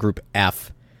move on to Group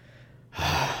F.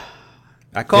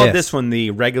 I called this one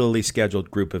the regularly scheduled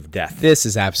group of death. This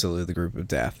is absolutely the group of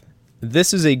death.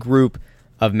 This is a group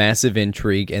of massive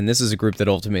intrigue, and this is a group that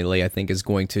ultimately I think is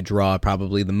going to draw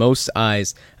probably the most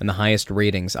eyes and the highest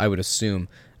ratings, I would assume,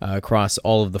 across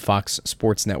all of the Fox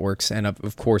Sports networks. And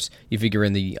of course, you figure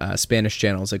in the Spanish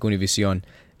channels like Univision.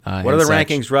 What are the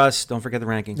rankings, Russ? Don't forget the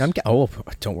rankings.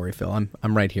 Don't worry, Phil.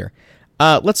 I'm right here.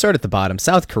 Let's start at the bottom.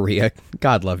 South Korea,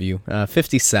 God love you,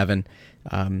 57.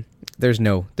 There's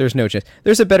no chance.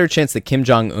 There's a better chance that Kim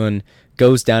Jong-un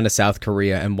goes down to South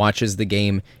Korea and watches the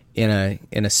game in a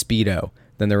Speedo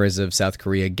than there is of South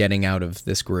Korea getting out of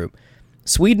this group.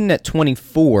 Sweden at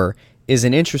 24 is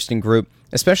an interesting group,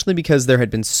 especially because there had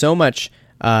been so much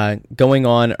going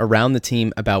on around the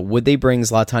team about would they bring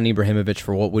Zlatan Ibrahimovic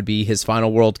for what would be his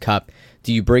final World Cup?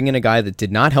 Do you bring in a guy that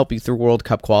did not help you through World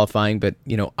Cup qualifying, but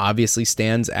obviously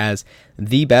stands as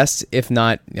the best, if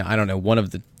not, I don't know, one of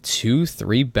the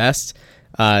 2-3 best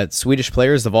Swedish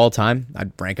players of all time?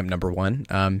 I'd rank him number one.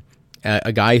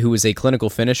 A guy who is a clinical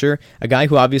finisher, a guy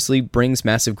who obviously brings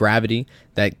massive gravity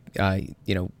that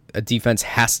a defense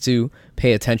has to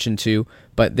pay attention to,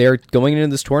 but they're going into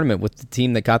this tournament with the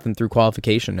team that got them through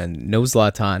qualification and no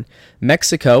Zlatan.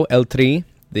 Mexico, El Tri,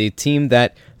 the team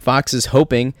that Fox is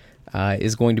hoping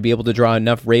is going to be able to draw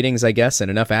enough ratings, I guess, and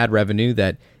enough ad revenue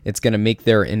that it's going to make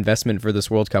their investment for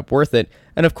this World Cup worth it.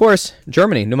 And of course,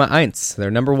 Germany, Nummer 1. They're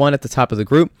number one at the top of the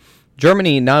group.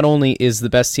 Germany not only is the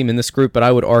best team in this group, but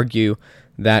I would argue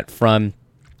that from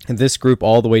And this group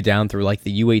all the way down through like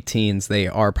the U18s, they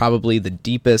are probably the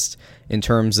deepest in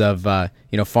terms of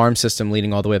farm system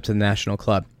leading all the way up to the national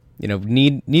club.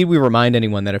 Need we remind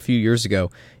anyone that a few years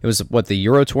ago, it was the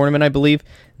Euro tournament, I believe.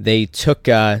 They took,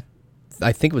 I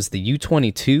think it was the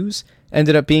U22s,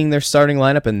 ended up being their starting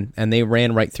lineup, and they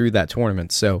ran right through that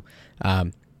tournament. So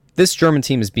this German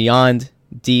team is beyond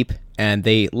deep, and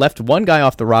they left one guy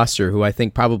off the roster who I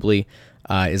think probably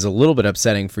is a little bit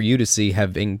upsetting for you to see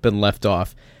having been left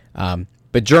off.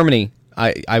 But Germany,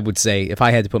 I would say, if I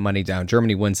had to put money down,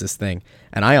 Germany wins this thing,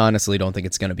 and I honestly don't think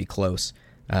it's going to be close.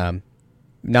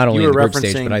 Not only in the group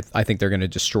stage, but I think they're going to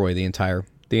destroy the entire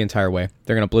way.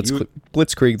 They're going to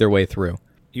blitzkrieg their way through.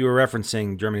 You were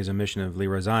referencing Germany's omission of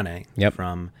Leroy Sané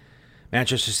from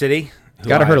Manchester City.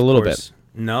 Got to hurt a little bit.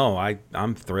 No,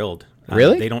 I'm thrilled.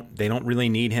 Really? They don't really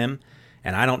need him,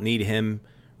 and I don't need him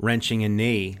wrenching a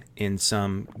knee in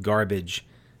some garbage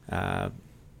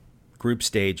group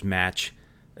stage match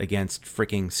against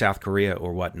freaking South Korea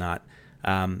or whatnot.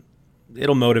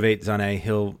 It'll motivate Sané.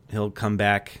 He'll come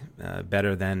back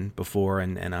better than before,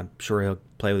 and I'm sure he'll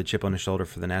play with a chip on his shoulder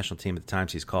for the national team at the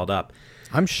times he's called up.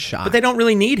 I'm shocked. But they don't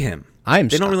really need him. They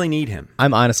don't really need him.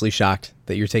 I'm honestly shocked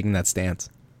that you're taking that stance.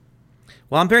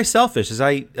 Well, I'm very selfish. As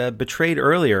I betrayed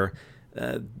earlier,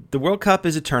 the World Cup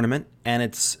is a tournament, and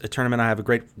it's a tournament I have a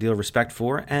great deal of respect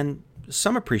for and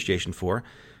some appreciation for.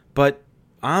 But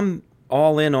I'm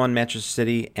all in on Manchester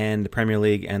City and the Premier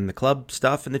League and the club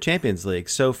stuff and the Champions League.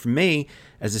 So for me,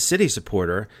 as a City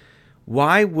supporter,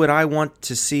 why would I want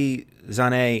to see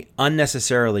Sané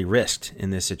unnecessarily risked in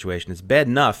this situation? It's bad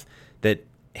enough that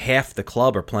half the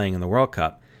club are playing in the World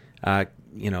Cup. We're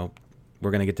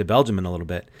going to get to Belgium in a little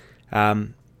bit.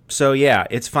 So yeah,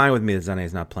 it's fine with me that Sané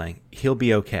is not playing. He'll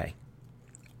be okay.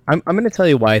 I'm going to tell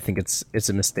you why I think it's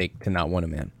a mistake to not want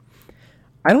him in.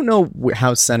 I don't know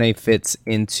how Sané fits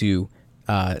into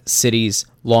City's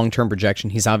long-term projection.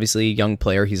 He's obviously a young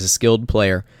player. He's a skilled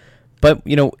player. But,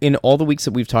 in all the weeks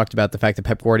that we've talked about the fact that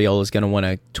Pep Guardiola is going to want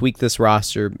to tweak this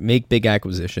roster, make big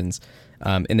acquisitions,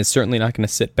 and is certainly not going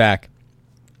to sit back,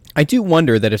 I do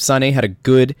wonder that if Sané had a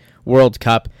good World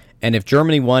Cup, and if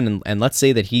Germany won, and let's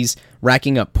say that he's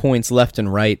racking up points left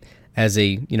and right as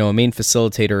a main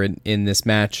facilitator in this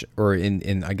match, or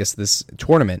in I guess this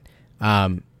tournament,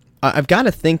 I've got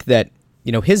to think that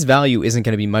his value isn't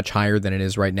going to be much higher than it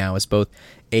is right now as both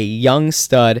a young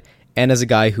stud and as a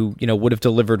guy who would have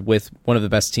delivered with one of the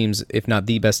best teams, if not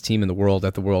the best team in the world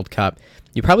at the World Cup.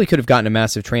 You probably could have gotten a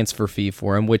massive transfer fee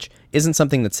for him, which isn't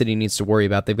something that City needs to worry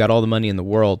about. They've got all the money in the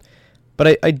world.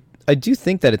 But I do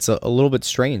think that it's a little bit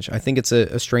strange. I think it's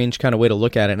a strange kind of way to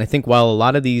look at it. And I think while a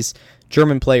lot of these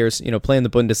German players, play in the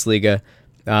Bundesliga,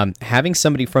 having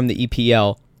somebody from the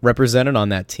EPL represented on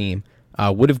that team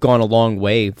would have gone a long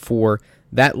way for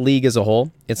that league as a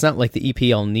whole. It's not like the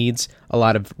EPL needs a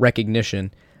lot of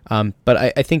recognition, but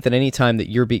I think that any time that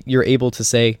you're able to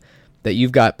say that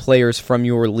you've got players from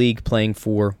your league playing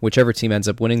for whichever team ends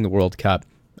up winning the World Cup,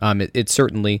 it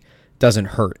certainly doesn't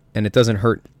hurt, and it doesn't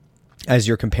hurt as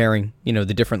you're comparing, the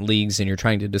different leagues and you're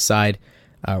trying to decide,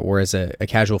 or as a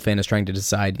casual fan is trying to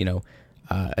decide,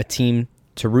 a team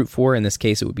to root for. In this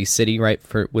case, it would be City, right,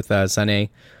 with Sané,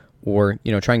 or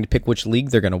trying to pick which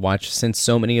league they're going to watch, since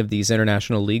so many of these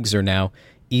international leagues are now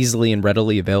easily and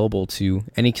readily available to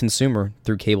any consumer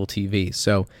through cable TV.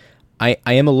 So I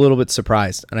am a little bit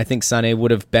surprised, and I think Sané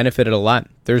would have benefited a lot.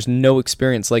 There's no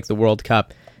experience like the World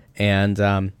Cup,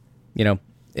 and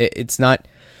it's not.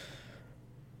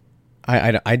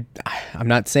 I'm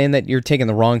not saying that you're taking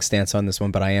the wrong stance on this one,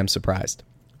 but I am surprised.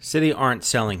 City aren't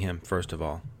selling him, first of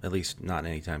all, at least not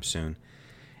anytime soon.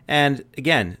 And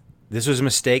again, this was a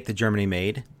mistake that Germany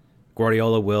made.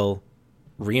 Guardiola will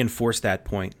reinforce that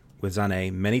point with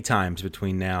Sané many times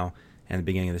between now and the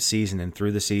beginning of the season and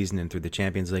through the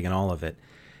Champions League and all of it.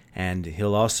 And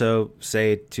he'll also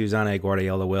say to Sané,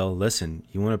 Guardiola will, listen,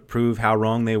 you want to prove how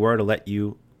wrong they were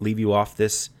to leave you off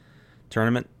this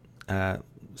tournament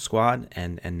squad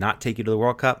and not take you to the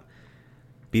World Cup?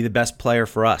 Be the best player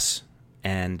for us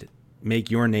and make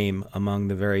your name among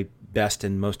the very best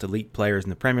and most elite players in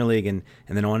the Premier League and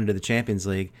then on into the Champions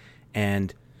League.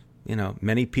 And,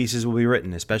 many pieces will be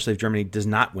written, especially if Germany does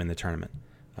not win the tournament,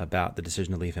 about the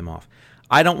decision to leave him off.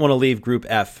 I don't want to leave Group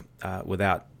F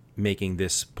without making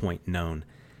this point known.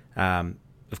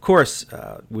 Of course,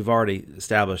 we've already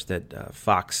established that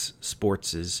Fox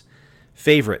Sports'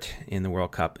 favorite in the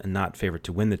World Cup, and not favorite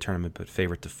to win the tournament, but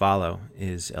favorite to follow,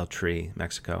 is El Tri,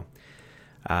 Mexico.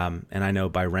 And I know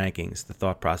by rankings, the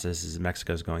thought process is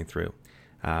Mexico's going through.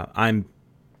 I'm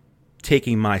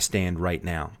taking my stand right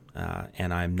now,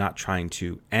 and I'm not trying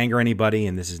to anger anybody,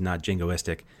 and this is not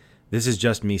jingoistic, This is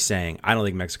just me saying I don't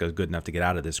think Mexico is good enough to get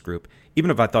out of this group. Even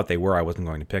if I thought they were, I wasn't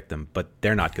going to pick them. But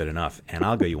they're not good enough. And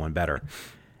I'll go you one better.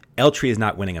 Eltree is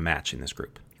not winning a match in this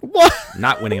group. What?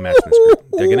 Not winning a match in this group.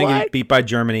 They're going to get beat by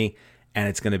Germany, and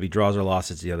it's going to be draws or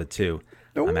losses the other two.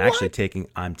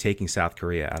 I'm taking South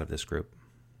Korea out of this group.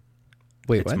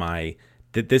 Wait, it's what?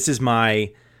 This is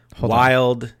my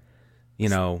wild,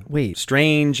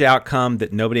 strange outcome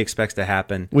that nobody expects to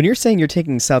happen. When you're saying you're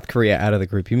taking South Korea out of the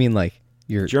group, you mean like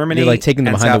Germany you're like taking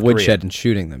them and behind South the woodshed Korea. and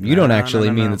shooting them. You don't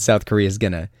actually mean that South Korea is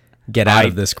gonna get out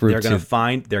of this group. They're going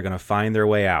to find their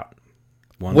way out.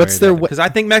 What's their? Because I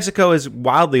think Mexico is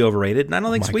wildly overrated, and I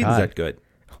don't think Sweden's that good.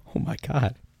 Oh my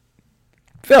God,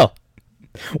 Phil,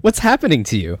 what's happening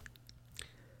to you?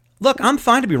 Look, I'm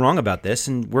fine to be wrong about this,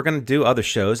 and we're going to do other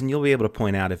shows, and you'll be able to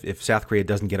point out if South Korea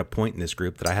doesn't get a point in this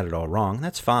group that I had it all wrong.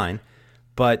 That's fine.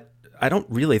 But I don't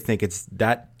really think it's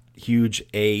that huge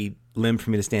a limb for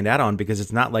me to stand out on, because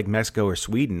it's not like Mexico or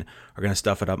Sweden are going to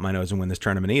stuff it up my nose and win this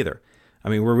tournament either. I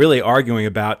mean, we're really arguing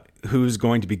about who's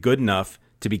going to be good enough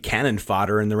to be cannon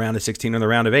fodder in the round of 16 or the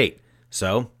round of 8.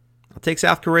 So I'll take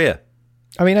South Korea.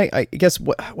 I mean, I guess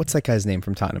what's that guy's name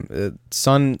from Tottenham?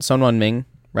 Son Heung-min,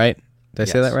 right? Did I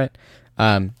say that right?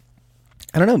 I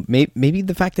don't know. Maybe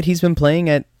the fact that he's been playing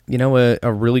at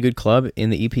a really good club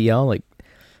in the EPL, like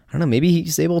I don't know. Maybe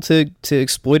he's able to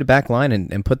exploit a back line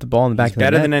and put the ball in the back of the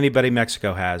net. Better than anybody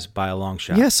Mexico has by a long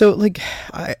shot. Yeah. So like,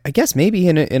 I guess maybe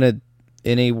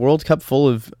in a World Cup full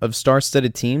of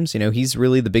star-studded teams, he's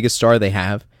really the biggest star they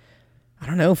have. I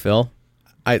don't know, Phil.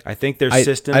 I think their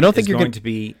system I don't think is you're going to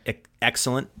be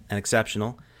excellent and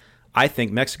exceptional. I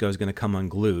think Mexico is going to come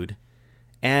unglued.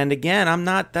 And again, I'm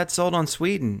not that sold on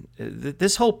Sweden.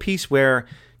 This whole piece where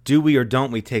do we or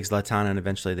don't we take Zlatan, and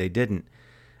eventually they didn't.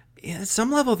 At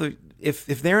some level, if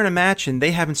they're in a match and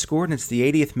they haven't scored and it's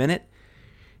the 80th minute,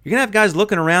 you're going to have guys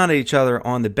looking around at each other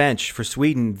on the bench for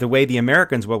Sweden the way the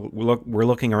Americans were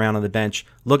looking around on the bench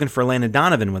looking for Landon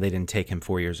Donovan when they didn't take him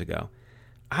 4 years ago.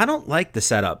 I don't like the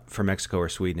setup for Mexico or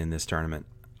Sweden in this tournament.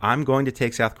 I'm going to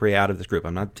take South Korea out of this group.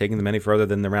 I'm not taking them any further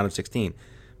than the round of 16.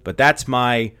 But that's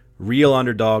my real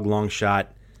underdog, long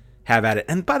shot, have at it.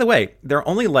 And by the way, they're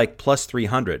only like plus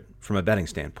 300 from a betting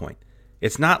standpoint.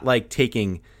 It's not like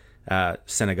taking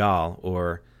Senegal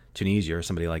or Tunisia or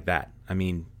somebody like that. I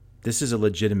mean, this is a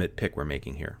legitimate pick we're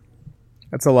making here.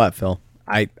 That's a lot, Phil.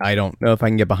 I don't know if I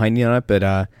can get behind you on it, but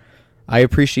I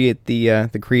appreciate the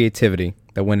creativity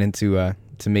that went into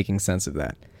to making sense of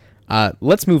that.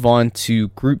 Let's move on to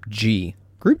Group G.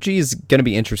 Group G is going to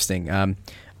be interesting.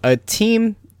 A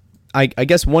team, I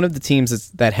guess one of the teams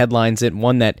that headlines it,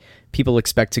 one that people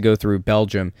expect to go through,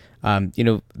 Belgium.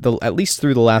 At least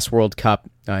through the last World Cup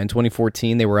in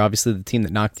 2014, they were obviously the team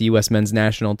that knocked the U.S. men's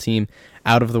national team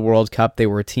out of the World Cup. They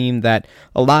were a team that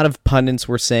a lot of pundits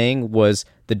were saying was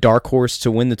the dark horse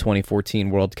to win the 2014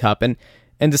 World Cup. And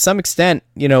to some extent,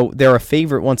 they're a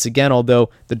favorite once again, although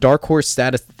the dark horse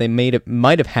status that they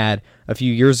might have had a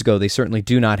few years ago, they certainly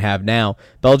do not have now.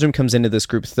 Belgium comes into this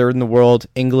group third in the world,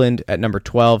 England at number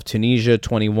 12, Tunisia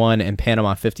 21, and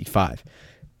Panama 55.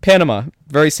 Panama,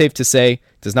 very safe to say,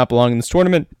 does not belong in this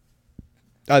tournament.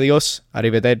 Adios,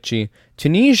 arrivederci.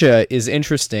 Tunisia is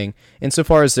interesting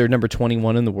insofar as they're number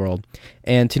 21 in the world.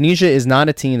 And Tunisia is not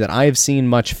a team that I have seen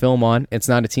much film on. It's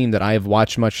not a team that I have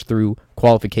watched much through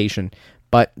qualification.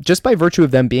 But just by virtue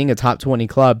of them being a top 20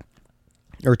 club,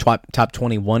 or top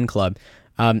 21 club,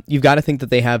 you've got to think that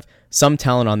they have some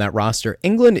talent on that roster.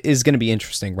 England is going to be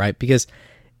interesting, right? Because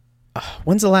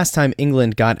when's the last time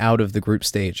England got out of the group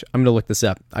stage? I'm going to look this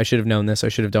up. I should have known this. I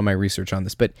should have done my research on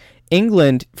this. But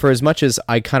England, for as much as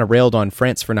I kind of railed on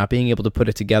France for not being able to put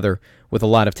it together with a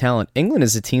lot of talent, England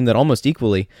is a team that almost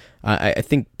equally, I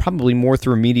think probably more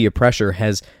through media pressure,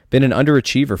 has been an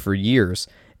underachiever for years,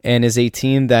 and is a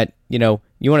team that, you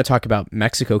want to talk about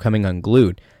Mexico coming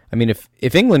unglued. I mean,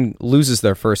 if England loses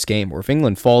their first game, or if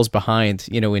England falls behind,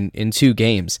 in 2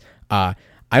 games, I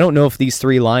don't know if these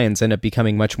 3 Lions end up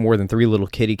becoming much more than 3 little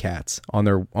kitty cats on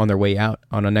their way out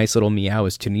on a nice little meow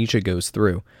as Tunisia goes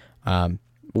through.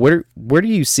 Where do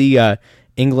you see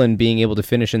England being able to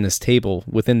finish in this table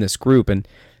within this group, and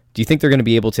do you think they're going to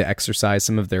be able to exercise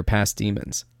some of their past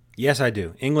demons? Yes, I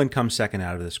do. England comes second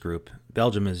out of this group.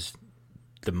 Belgium is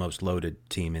the most loaded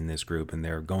team in this group, and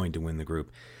they're going to win the group.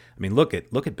 I mean, look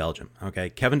at Belgium. Okay,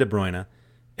 Kevin De Bruyne,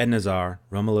 Eden Hazard,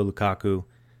 Romelu Lukaku,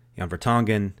 Jan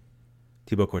Vertonghen,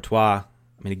 Thibaut Courtois.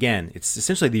 I mean, again, it's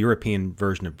essentially the European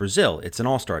version of Brazil. It's an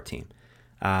all-star team.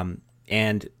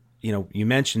 And, you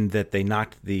mentioned that they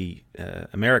knocked the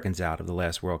Americans out of the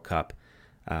last World Cup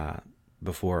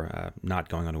before not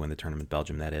going on to win the tournament,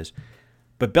 Belgium, that is.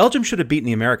 But Belgium should have beaten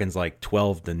the Americans like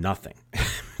 12-0.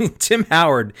 Tim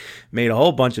Howard made a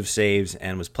whole bunch of saves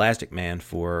and was plastic man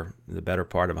for the better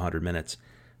part of 100 minutes.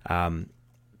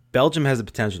 Belgium has the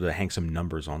potential to hang some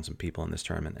numbers on some people in this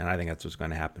tournament, and I think that's what's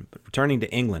going to happen. But returning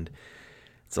to England,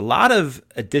 it's a lot of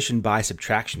addition by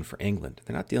subtraction for England.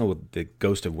 They're not dealing with the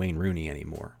ghost of Wayne Rooney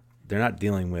anymore. They're not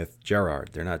dealing with Gerrard.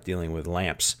 They're not dealing with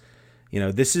Lamps.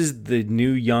 This is the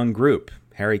new young group.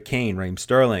 Harry Kane, Raheem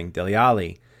Sterling, Dele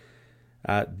Alli.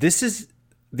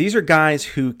 These are guys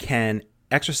who can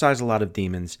exercise a lot of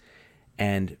demons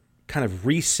and kind of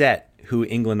reset who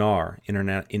England are in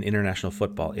international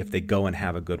football if they go and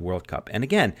have a good World Cup. And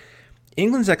again,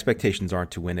 England's expectations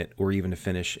aren't to win it or even to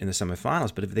finish in the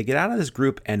semifinals, but if they get out of this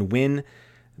group and win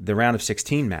the round of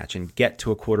 16 match and get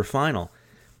to a quarterfinal,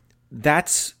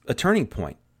 that's a turning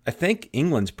point. I think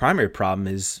England's primary problem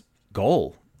is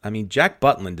goal. I mean, Jack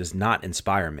Butland does not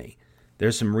inspire me.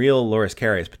 There's some real Loris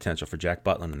Karius potential for Jack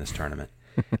Butland in this tournament.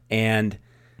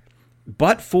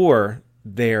 But for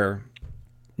their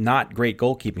not great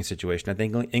goalkeeping situation, I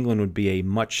think England would be a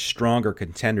much stronger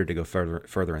contender to go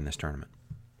further in this tournament.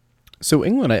 So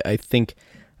England, I think,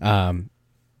 I'm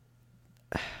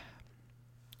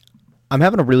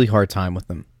having a really hard time with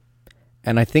them,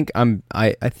 and I think I'm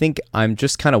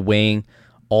just kind of weighing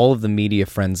all of the media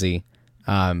frenzy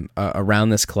around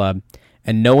this club,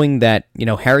 and knowing that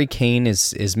Harry Kane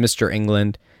is Mr.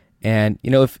 England, and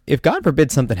if God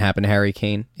forbid something happened to Harry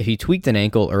Kane, if he tweaked an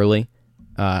ankle early,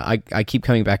 I keep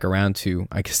coming back around to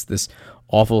this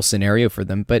awful scenario for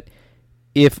them, but.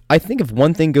 If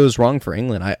one thing goes wrong for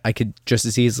England, I could just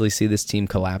as easily see this team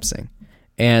collapsing.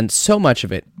 And so much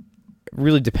of it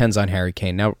really depends on Harry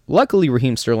Kane. Now, luckily,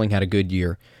 Raheem Sterling had a good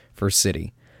year for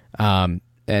City. And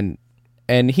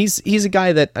he's a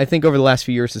guy that I think over the last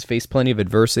few years has faced plenty of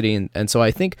adversity. And so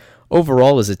I think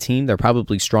overall as a team, they're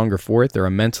probably stronger for it. They're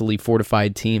a mentally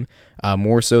fortified team,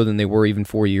 more so than they were even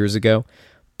 4 years ago.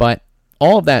 But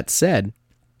all of that said,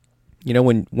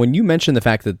 when you mention the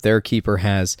fact that their keeper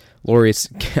has Loris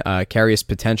Karius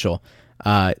potential,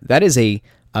 that is a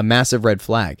massive red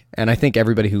flag. And I think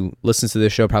everybody who listens to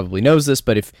this show probably knows this,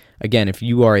 but if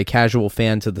you are a casual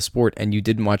fan to the sport and you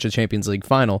didn't watch a Champions League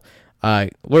final,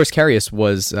 Loris Karius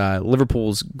was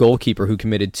Liverpool's goalkeeper who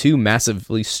committed 2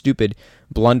 massively stupid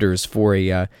blunders for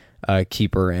a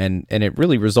keeper, and it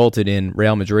really resulted in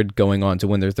Real Madrid going on to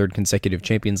win their 3rd consecutive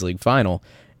Champions League final.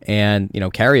 And,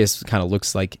 Karius kind of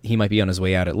looks like he might be on his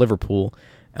way out at Liverpool.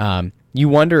 You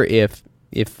wonder if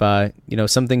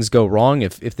some things go wrong,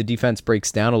 if the defense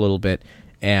breaks down a little bit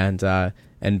and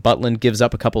Butland gives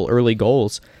up a couple early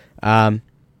goals. I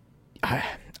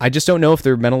just don't know if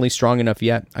they're mentally strong enough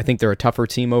yet. I think they're a tougher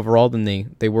team overall than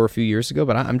they were a few years ago,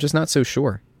 but I'm just not so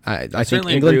sure. I think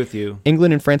agree with you.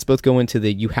 England and France both go into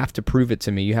you have to prove it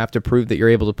to me. You have to prove that you're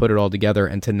able to put it all together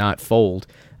and to not fold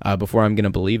before I'm going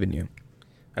to believe in you.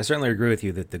 I certainly agree with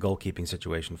you that the goalkeeping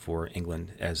situation for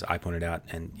England, as I pointed out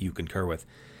and you concur with,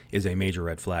 is a major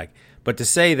red flag. But to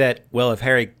say that, well, if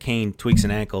Harry Kane tweaks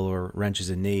an ankle or wrenches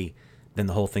a knee, then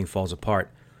the whole thing falls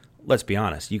apart, let's be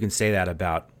honest. You can say that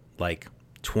about like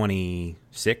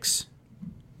 26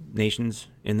 nations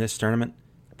in this tournament,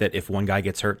 that if one guy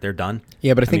gets hurt, they're done.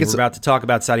 Yeah, but I think we're about to talk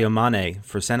about Sadio Mane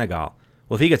for Senegal.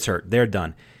 Well, if he gets hurt, they're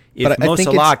done. If Mo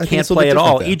Salah can't play at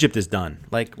all, Egypt is done.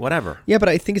 Like, whatever. Yeah, but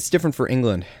I think it's different for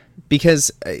England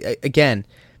because, again,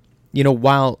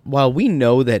 while we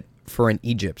know that for an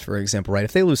Egypt, for example, right,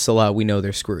 if they lose Salah, we know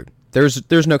they're screwed.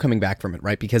 There's no coming back from it,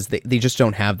 right, because they just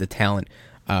don't have the talent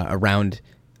around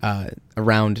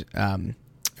him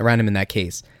in that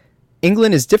case.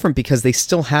 England is different because they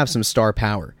still have some star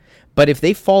power. But if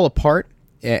they fall apart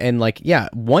and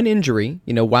one injury,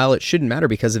 while it shouldn't matter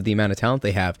because of the amount of talent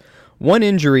they have, one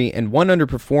injury and one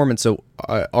underperformance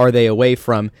are they away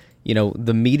from,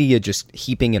 the media just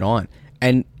heaping it on.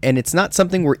 And it's not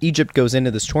something where Egypt goes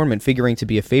into this tournament figuring to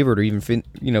be a favorite or even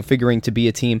figuring to be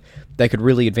a team that could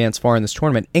really advance far in this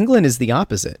tournament. England is the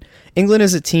opposite. England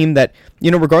is a team that,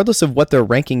 regardless of what their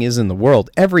ranking is in the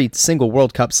world, every single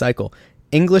World Cup cycle,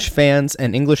 English fans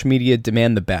and English media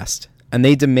demand the best. And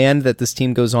they demand that this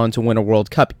team goes on to win a World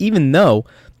Cup, even though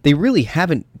they really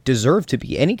haven't deserved to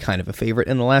be any kind of a favorite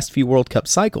in the last few World Cup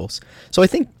cycles. So I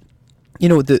think,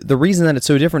 the reason that it's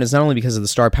so different is not only because of the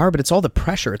star power, but it's all the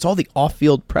pressure. It's all the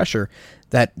off-field pressure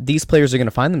that these players are going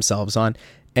to find themselves on.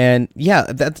 And yeah,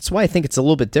 that's why I think it's a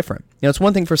little bit different. It's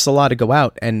one thing for Salah to go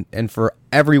out and for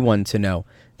everyone to know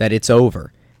that it's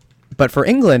over. But for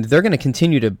England, they're going to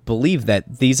continue to believe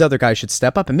that these other guys should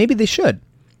step up, and maybe they should.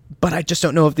 But I just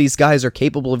don't know if these guys are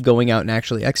capable of going out and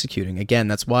actually executing. Again,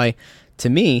 that's why, to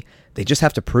me, They just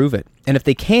have to prove it. And if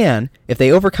they can, if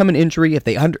they overcome an injury, if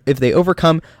they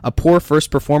overcome a poor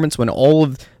first performance when all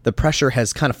of the pressure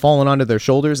has kind of fallen onto their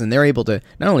shoulders, and they're able to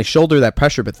not only shoulder that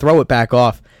pressure but throw it back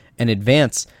off and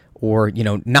advance, or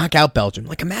knock out Belgium.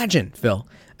 Like, imagine, Phil,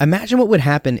 what would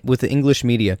happen with the English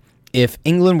media if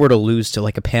England were to lose to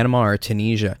like a Panama or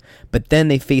Tunisia, but then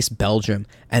they face Belgium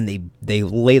and they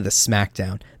lay the smack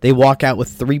down. They walk out with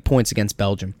 3 points against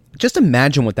Belgium. Just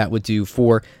imagine what that would do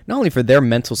for not only for their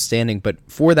mental standing, but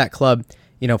for that club,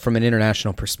 from an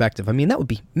international perspective. I mean, that would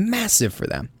be massive for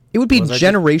them. It would be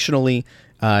generationally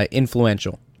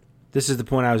influential. This is the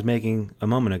point I was making a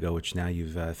moment ago, which now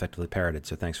you've effectively parroted,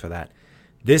 so thanks for that.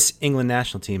 This England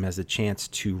national team has the chance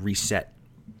to reset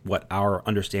what our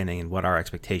understanding and what our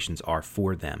expectations are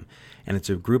for them. And it's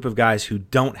a group of guys who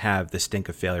don't have the stink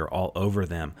of failure all over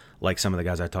them, like some of the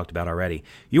guys I talked about already.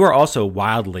 You are also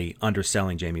wildly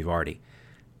underselling Jamie Vardy.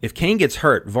 If Kane gets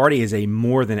hurt, Vardy is a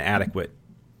more than adequate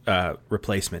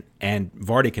replacement, and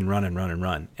Vardy can run and run and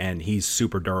run, and he's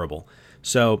super durable.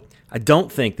 So I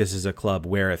don't think this is a club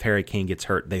where if Harry Kane gets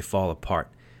hurt, they fall apart.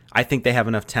 I think they have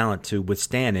enough talent to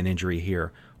withstand an injury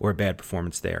here or a bad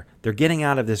performance there. They're getting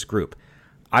out of this group.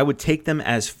 I would take them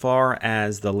as far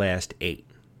as the last 8,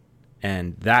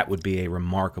 and that would be a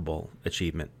remarkable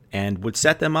achievement and would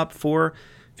set them up for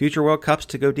future World Cups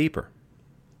to go deeper.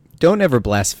 Don't ever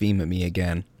blaspheme at me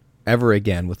ever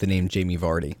again with the name Jamie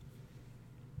Vardy.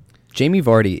 Jamie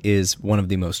Vardy is one of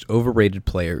the most overrated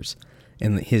players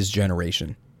in his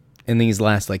generation in these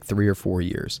last 3 or 4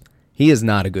 years. He is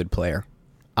not a good player.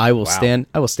 I will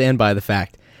stand by the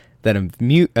fact that a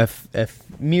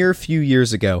mere few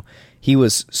years ago, he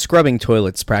was scrubbing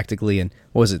toilets practically in,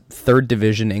 what was it, 3rd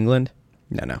Division England?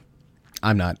 No.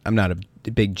 I'm not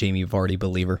a big Jamie Vardy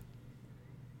believer.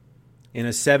 In a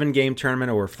 7-game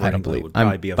tournament or I don't believe it would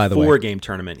probably be a 4-game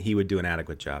tournament, he would do an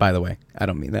adequate job. By the way, I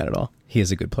don't mean that at all. He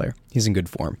is a good player. He's in good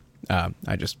form.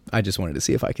 I just wanted to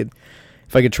see if I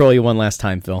could troll you one last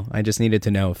time, Phil. I just needed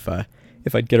to know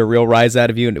if I'd get a real rise out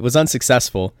of you, and it was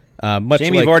unsuccessful.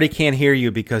 Jamie Vardy can't hear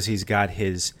you because he's got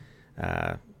his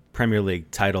Premier League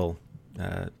title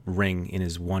ring in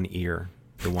his one ear,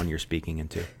 the one you're speaking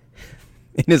into.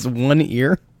 In his one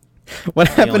ear? What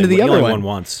happened to the other one? He only won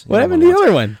once. What happened to the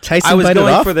other one? Tyson bit it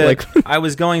off? I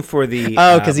was going for the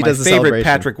because he does the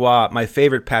celebration. My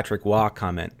favorite Patrick Waugh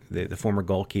comment, the former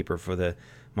goalkeeper for the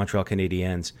Montreal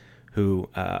Canadiens, who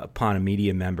upon a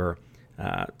media member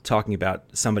talking about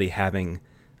somebody having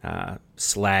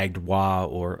slagged Waugh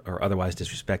or otherwise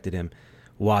disrespected him,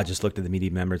 Waugh just looked at the media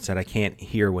member and said, "I can't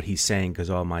hear what he's saying because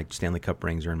all my Stanley Cup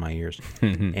rings are in my ears."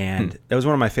 And that was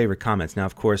one of my favorite comments. Now,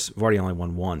 of course, Vardy only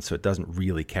won one, so it doesn't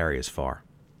really carry as far.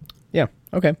 Yeah.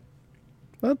 Okay.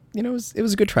 Well, it was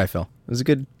a good try, Phil. It was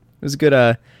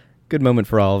a good moment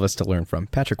for all of us to learn from.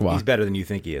 Patrick Waugh. He's better than you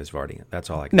think he is, Vardy. That's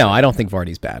all I can No, say. I don't think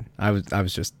Vardy's bad. I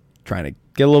was just trying to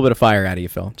get a little bit of fire out of you,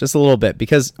 Phil. Just a little bit,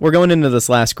 because we're going into this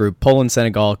last group: Poland,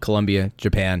 Senegal, Colombia,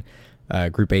 Japan.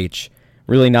 Group H.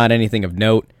 Really not anything of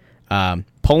note.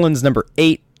 Poland's number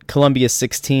 8, Colombia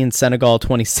 16, Senegal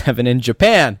 27, and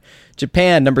Japan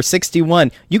number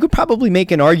 61. You could probably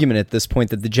make an argument at this point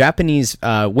that the Japanese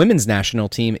women's national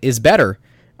team is better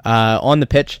on the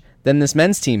pitch than this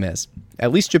men's team is.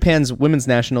 At least Japan's women's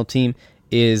national team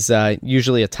is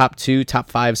usually a top 2, top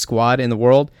 5 squad in the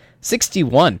world.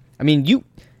 61. I mean,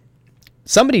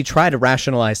 somebody try to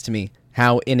rationalize to me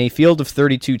how in a field of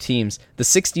 32 teams, the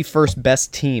 61st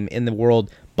best team in the world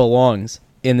belongs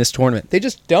in this tournament. They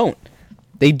just don't.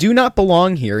 They do not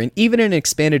belong here. And even in an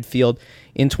expanded field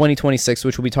in 2026,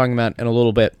 which we'll be talking about in a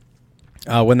little bit,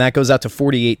 when that goes out to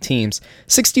 48 teams,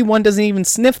 61 doesn't even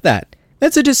sniff that.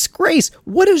 That's a disgrace.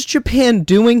 What is Japan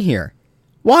doing here?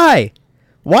 Why?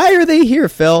 Why are they here,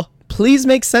 Phil? Please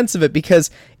make sense of it, because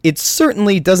it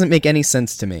certainly doesn't make any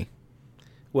sense to me.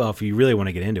 Well, if you really want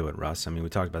to get into it, Russ, I mean, we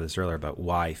talked about this earlier about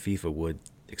why FIFA would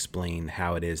explain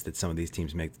how it is that some of these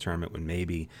teams make the tournament when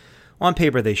maybe on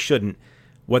paper they shouldn't.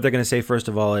 What they're going to say, first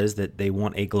of all, is that they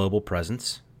want a global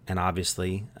presence, and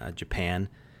obviously Japan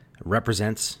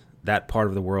represents that part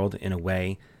of the world in a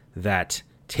way that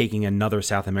taking another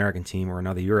South American team or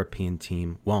another European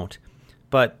team won't.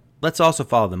 But let's also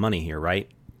follow the money here, right?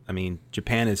 I mean,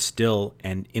 Japan is still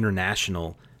an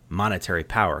international monetary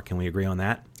power. Can we agree on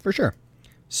that? For sure.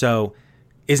 So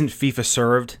isn't FIFA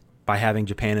served by having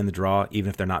Japan in the draw, even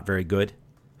if they're not very good?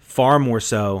 Far more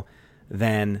so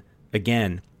than,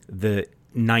 again, the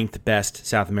 9th best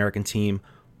South American team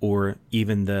or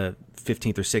even the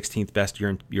 15th or 16th best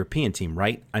European team,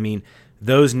 right? I mean,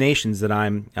 those nations that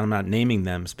I'm not naming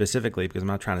them specifically because I'm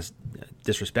not trying to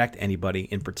disrespect anybody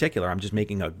in particular. I'm just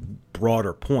making a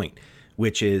broader point,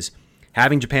 which is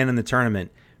having Japan in the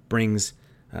tournament brings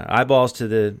eyeballs to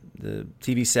the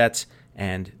TV sets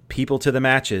and people to the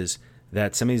matches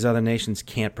that some of these other nations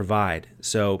can't provide.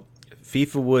 So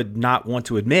FIFA would not want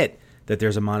to admit that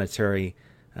there's a monetary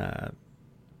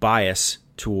bias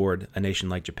toward a nation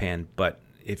like Japan. But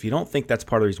if you don't think that's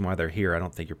part of the reason why they're here, I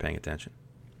don't think you're paying attention.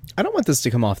 I don't want this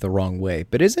to come off the wrong way,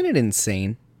 but isn't it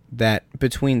insane that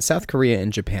between South Korea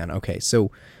and Japan, okay,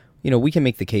 so, we can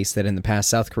make the case that in the past,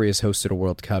 South Korea's hosted a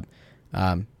World Cup.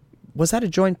 Was that a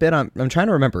joint bid? I'm trying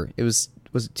to remember. Was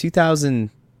it 2000?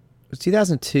 Was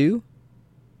 2002?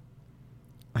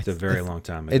 It's a very long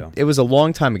time ago. It was a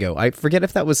long time ago. I forget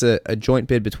if that was a joint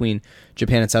bid between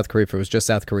Japan and South Korea, if it was just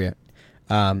South Korea.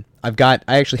 I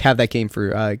actually have that game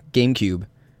for GameCube,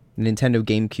 Nintendo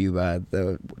GameCube,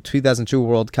 the 2002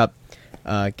 World Cup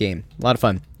game. A lot of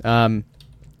fun.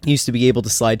 Used to be able to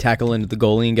slide tackle into the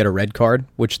goalie and get a red card,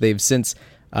 which they've since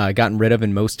gotten rid of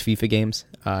in most FIFA games.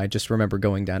 I just remember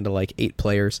going down to like 8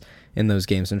 players in those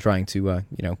games and trying to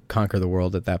conquer the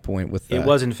world at that point. It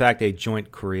was in fact a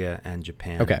joint Korea and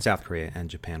Japan, okay. South Korea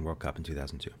and Japan World Cup in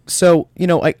 2002. So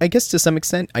I guess to some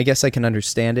extent, I guess I can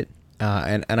understand it,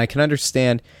 and I can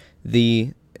understand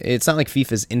it's not like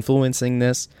FIFA's influencing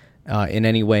this in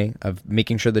any way of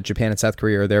making sure that Japan and South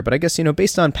Korea are there. But I guess,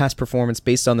 based on past performance,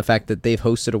 based on the fact that they've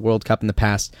hosted a World Cup in the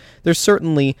past, there's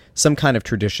certainly some kind of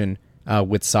tradition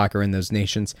with soccer in those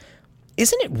nations.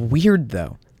 Isn't it weird,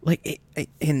 though?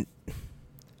 And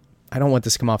I don't want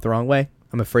this to come off the wrong way.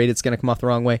 I'm afraid it's going to come off the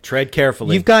wrong way. Tread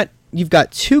carefully. You've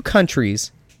got 2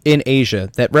 countries in Asia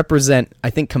that represent, I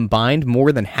think, combined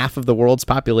more than half of the world's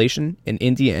population in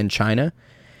India and China.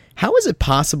 How is it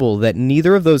possible that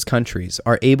neither of those countries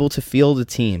are able to field a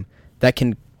team that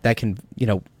can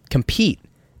compete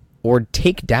or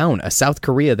take down a South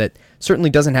Korea that certainly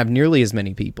doesn't have nearly as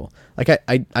many people?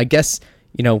 I guess,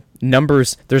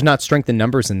 numbers, there's not strength in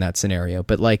numbers in that scenario,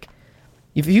 but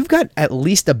if you've got at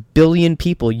least 1 billion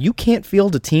people, you can't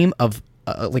field a team of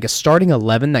a starting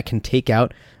 11 that can take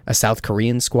out a South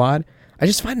Korean squad. I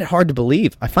just find it hard to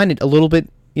believe. I find it a little bit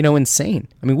insane.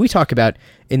 I mean, we talk about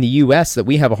in the U.S. that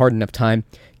we have a hard enough time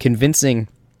convincing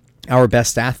our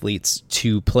best athletes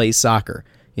to play soccer,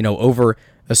 over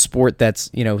a sport that's,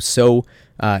 so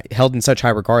held in such high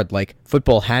regard, like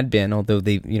football had been, although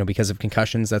they, because of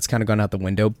concussions, that's kind of gone out the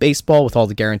window. Baseball with all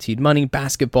the guaranteed money,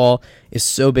 basketball is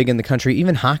so big in the country.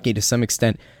 Even hockey, to some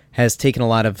extent, has taken a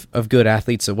lot of good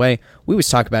athletes away. We always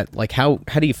talk about, how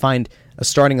do you find a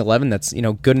starting 11 that's,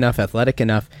 good enough, athletic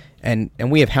enough, and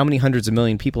we have how many hundreds of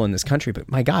million people in this country, but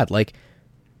my God,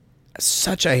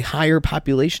 such a higher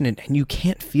population, and you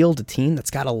can't field a team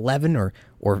that's got 11 or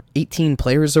 18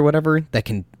 players or whatever that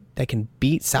can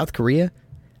beat South Korea.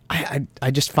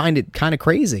 I just find it kind of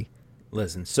crazy.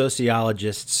 Listen,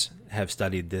 sociologists have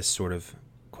studied this sort of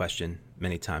question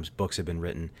many times. Books have been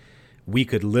written. We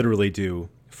could literally do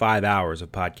 5 hours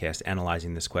of podcast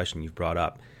analyzing this question you've brought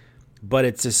up. But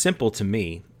it's as simple to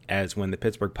me as when the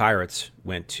Pittsburgh Pirates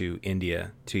went to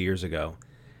India 2 years ago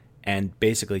and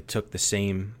basically took the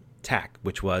same tack,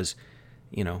 which was,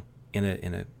 in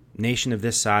a nation of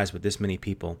this size with this many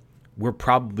people, we're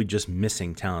probably just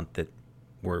missing talent that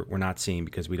we're not seeing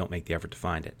because we don't make the effort to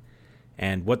find it.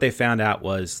 And what they found out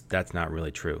was that's not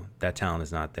really true. That talent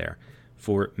is not there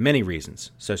for many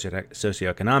reasons: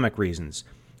 socioeconomic reasons,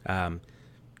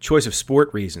 choice of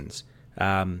sport reasons.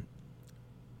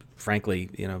 Frankly,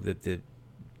 the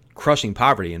crushing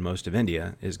poverty in most of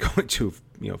India is going to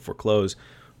foreclose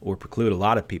or preclude a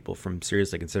lot of people from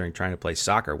seriously considering trying to play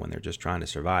soccer when they're just trying to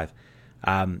survive.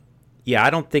 I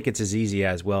don't think it's as easy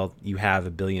as, well, you have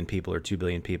 1 billion people or 2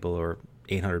 billion people or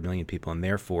 800 million people, and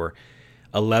therefore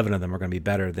 11 of them are going to be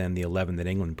better than the 11 that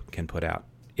England can put out.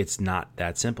 It's not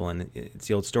that simple, and it's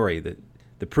the old story.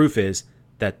 The proof is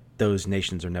that those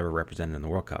nations are never represented in the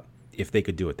World Cup. If they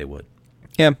could do it, they would.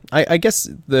 Yeah, I guess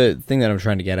the thing that I'm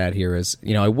trying to get at here is,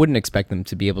 I wouldn't expect them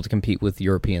to be able to compete with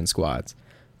European squads.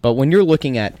 But when you're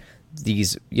looking at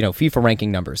these, FIFA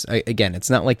ranking numbers, again, it's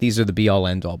not like these are the be-all,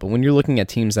 end-all, but when you're looking at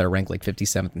teams that are ranked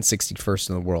 57th and 61st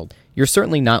in the world, you're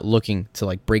certainly not looking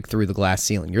to break through the glass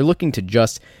ceiling. You're looking to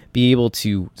just be able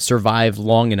to survive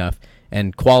long enough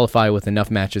and qualify with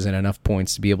enough matches and enough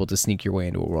points to be able to sneak your way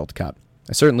into a World Cup.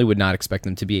 I certainly would not expect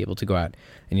them to be able to go out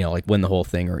and, win the whole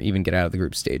thing or even get out of the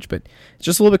group stage. But it's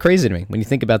just a little bit crazy to me when you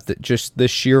think about just the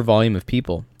sheer volume of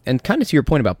people. And kind of to your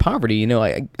point about poverty,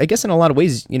 I guess in a lot of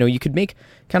ways, you could make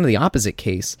kind of the opposite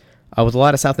case with a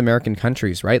lot of South American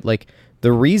countries, right?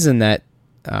 The reason that,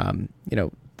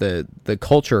 the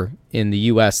culture in the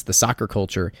U.S., the soccer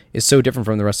culture, is so different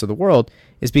from the rest of the world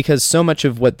is because so much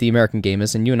of what the American game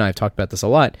is, and you and I have talked about this a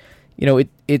lot,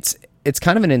 it's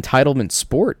kind of an entitlement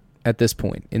sport at this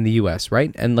point in the U.S.,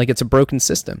 right? And like it's a broken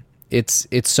system. It's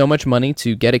so much money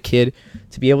to get a kid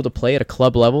to be able to play at a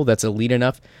club level that's elite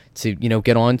enough to,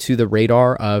 get onto the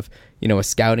radar of, a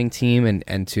scouting team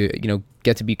and to,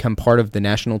 get to become part of the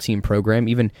national team program,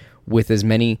 even with as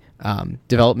many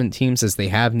development teams as they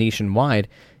have nationwide.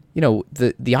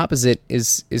 The opposite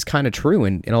is kind of true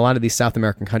in a lot of these South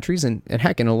American countries and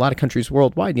heck, in a lot of countries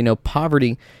worldwide.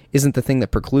 Poverty isn't the thing that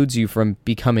precludes you from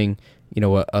becoming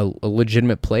a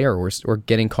legitimate player or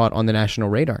getting caught on the national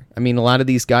radar. I mean, a lot of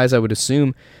these guys, I would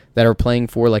assume, that are playing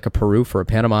for like a Peru, for a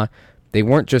Panama, they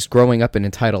weren't just growing up in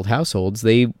entitled households.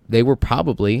 They were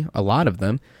probably, a lot of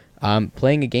them,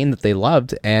 playing a game that they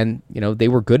loved, and they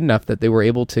were good enough that they were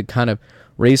able to kind of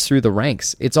raise through the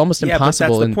ranks. It's almost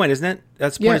impossible. But that's the point, isn't it?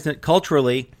 That's the point, isn't it?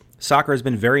 Culturally, soccer has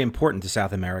been very important to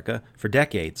South America for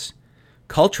decades.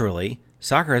 Culturally,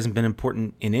 soccer hasn't been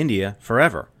important in India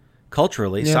forever.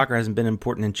 Culturally, soccer hasn't been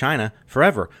important in China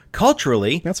forever.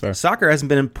 Culturally, that's fair. Soccer hasn't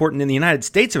been important in the United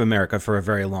States of America for a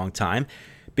very long time.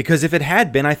 Because if it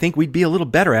had been, I think we'd be a little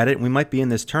better at it and we might be in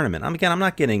this tournament. Again, I'm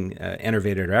not getting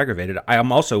enervated or aggravated. I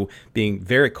am also being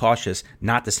very cautious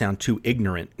not to sound too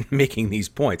ignorant making these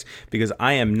points, because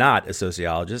I am not a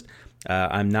sociologist.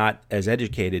 I'm not as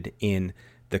educated in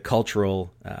the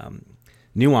cultural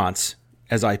nuance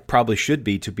as I probably should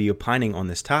be to be opining on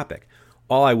this topic.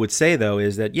 All I would say, though,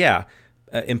 is that,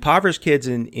 impoverished kids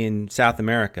in South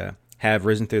America have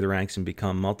risen through the ranks and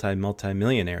become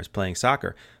multi-millionaires playing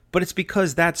soccer. But it's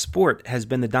because that sport has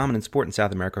been the dominant sport in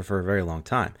South America for a very long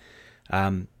time.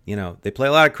 They play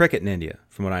a lot of cricket in India,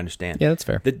 from what I understand. Yeah, that's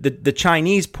fair. The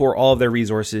Chinese pour all of their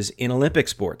resources in Olympic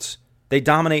sports. They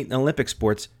dominate in Olympic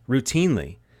sports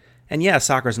routinely. And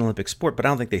soccer is an Olympic sport, but I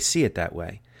don't think they see it that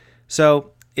way.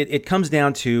 So it comes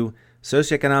down to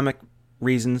socioeconomic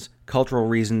reasons, cultural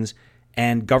reasons,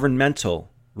 and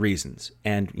governmental reasons.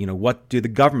 And, what do the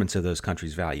governments of those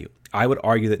countries value? I would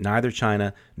argue that neither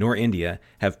China nor India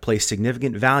have placed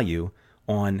significant value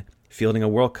on fielding a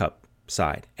World Cup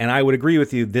side. And I would agree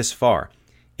with you this far.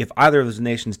 If either of those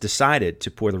nations decided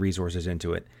to pour the resources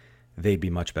into it, they'd be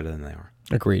much better than they are.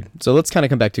 Agreed. So let's kind of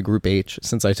come back to Group H,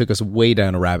 since I took us way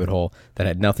down a rabbit hole that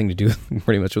had nothing to do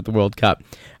pretty much with the World Cup.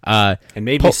 And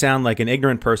made me sound like an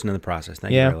ignorant person in the process.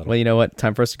 Thank you very little. Well, you know what?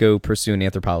 Time for us to go pursue an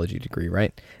anthropology degree,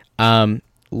 right?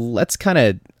 Let's kind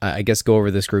of, go over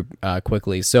this group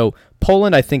quickly. So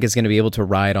Poland, I think, is going to be able to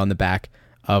ride on the back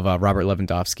of Robert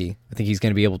Lewandowski. I think he's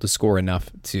going to be able to score enough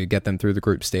to get them through the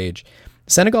group stage.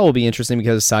 Senegal will be interesting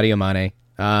because of Sadio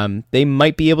Mane. They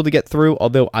might be able to get through,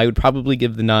 although I would probably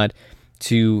give the nod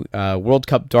to World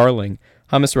Cup darling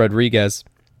James Rodriguez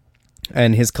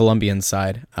and his Colombian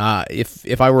side.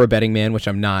 If I were a betting man, which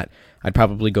I'm not, I'd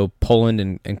probably go Poland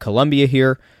and Colombia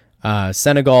here.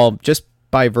 Senegal, just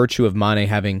by virtue of Mane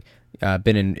having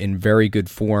been in very good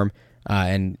form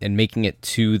and making it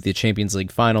to the Champions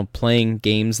League final, playing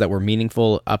games that were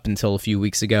meaningful up until a few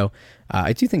weeks ago,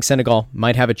 I do think Senegal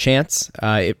might have a chance.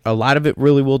 A lot of it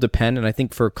really will depend, and I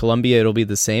think for Colombia it'll be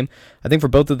the same. I think for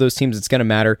both of those teams it's going to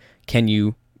matter, can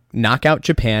you knock out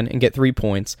Japan and get 3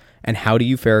 points, and how do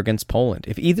you fare against Poland?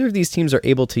 If either of these teams are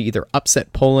able to either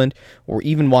upset Poland or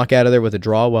even walk out of there with a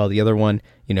draw while the other one,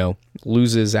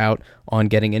 loses out on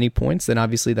getting any points, then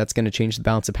obviously that's going to change the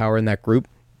balance of power in that group.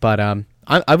 But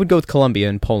I would go with Colombia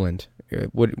and Poland.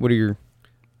 What are your...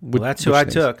 Well, that's who I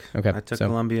took. Okay, I took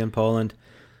Colombia and Poland.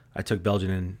 I took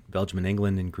Belgium and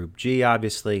England in Group G,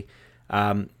 obviously.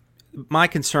 My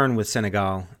concern with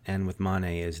Senegal and with Mane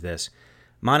is this.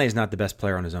 Mane is not the best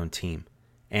player on his own team.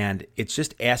 And it's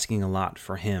just asking a lot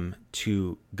for him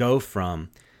to go from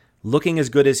looking as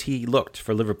good as he looked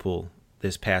for Liverpool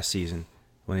this past season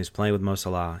when he was playing with Mo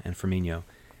Salah and Firmino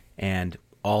and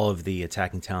all of the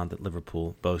attacking talent that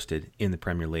Liverpool boasted in the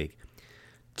Premier League,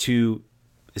 to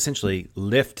essentially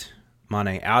lift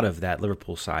Mane out of that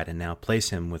Liverpool side and now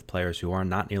place him with players who are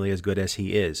not nearly as good as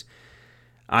he is.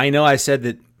 I know I said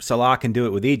that Salah can do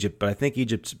it with Egypt, but I think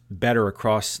Egypt's better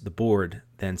across the board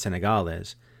than Senegal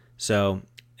is. So,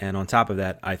 and on top of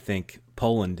that, I think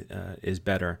Poland is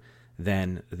better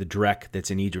than the dreck that's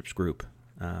in Egypt's group.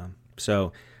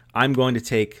 So I'm going to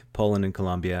take Poland and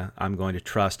Colombia. I'm going to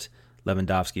trust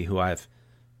Lewandowski, who I've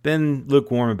been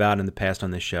lukewarm about in the past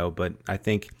on this show, but I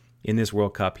think in this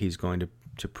World Cup he's going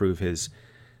to prove his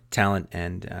talent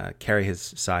and carry his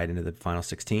side into the final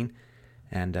 16.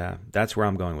 And that's where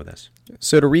I'm going with this.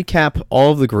 So to recap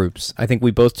all of the groups, I think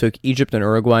we both took Egypt and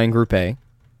Uruguay in Group A.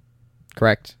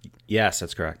 Correct? Yes,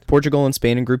 that's correct. Portugal and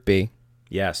Spain in Group B.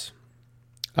 Yes.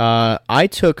 I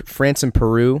took France and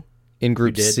Peru in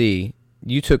Group C.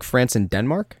 You took France and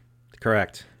Denmark?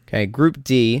 Correct. Okay, Group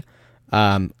D,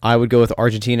 I would go with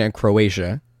Argentina and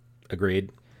Croatia.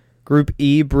 Agreed. Group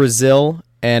E, Brazil,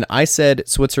 and I said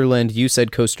Switzerland, you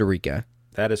said Costa Rica.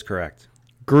 That is correct.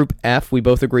 Group F, we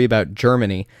both agree about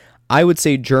Germany. I would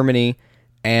say Germany,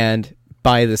 and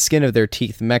by the skin of their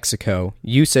teeth, Mexico.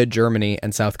 You said Germany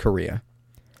and South Korea.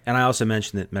 And I also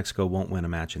mentioned that Mexico won't win a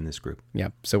match in this group. Yeah,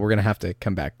 so we're going to have to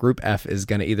come back. Group F is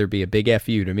going to either be a big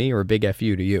FU to me or a big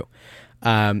FU to you.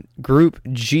 Group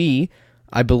G,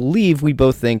 I believe we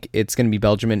both think it's going to be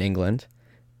Belgium and England.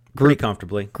 Pretty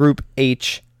comfortably. Group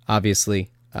H, obviously,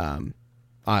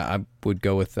 I would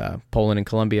go with Poland and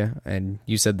Colombia, and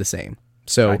you said the same.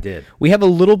 So I did. We have a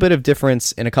little bit of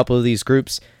difference in a couple of these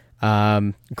groups.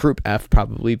 Group F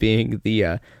probably being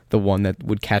the one that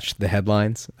would catch the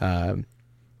headlines.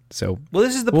 Well,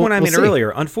 this is the point I made see.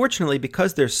 earlier. Unfortunately,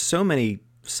 because there's so many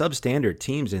substandard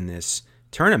teams in this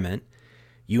tournament,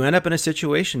 you end up in a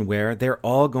situation where they're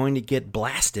all going to get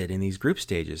blasted in these group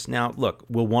stages. Now, look,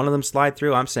 will one of them slide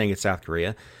through? I'm saying it's South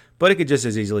Korea, but it could just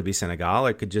as easily be Senegal.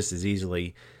 It could just as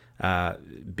easily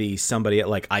be somebody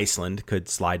like Iceland could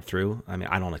slide through. I mean,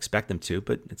 I don't expect them to,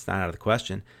 but it's not out of the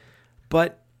question.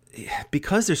 But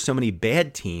because there's so many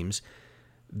bad teams,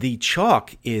 the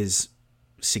chalk is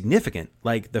significant.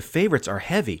 Like, the favorites are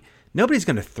heavy. Nobody's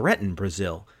going to threaten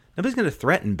Brazil. Nobody's going to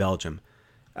threaten Belgium.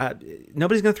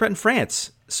 Nobody's going to threaten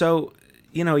France. So,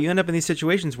 you end up in these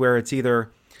situations where it's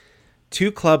either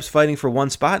two clubs fighting for one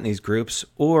spot in these groups,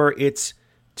 or it's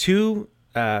two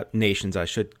nations, I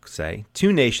should say,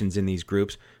 two nations in these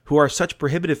groups who are such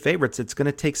prohibitive favorites, it's going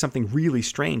to take something really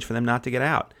strange for them not to get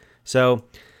out. So,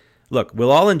 look,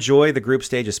 we'll all enjoy the group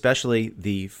stage, especially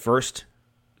the first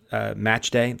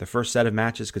match day, the first set of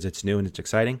matches, because it's new and it's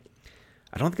exciting.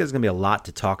 I don't think there's going to be a lot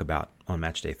to talk about on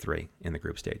match day 3 in the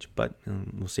group stage, but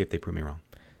we'll see if they prove me wrong.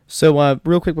 So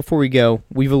real quick before we go,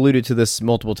 we've alluded to this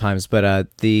multiple times, but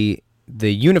the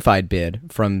unified bid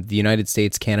from the United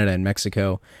States, Canada, and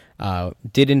Mexico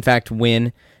did in fact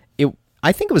win.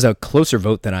 I think it was a closer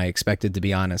vote than I expected, to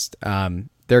be honest.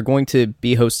 They're going to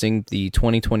be hosting the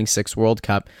 2026 World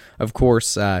Cup. Of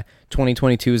course,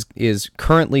 2022 is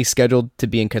currently scheduled to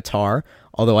be in Qatar,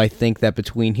 although I think that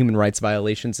between human rights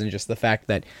violations and just the fact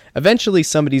that eventually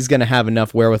somebody's going to have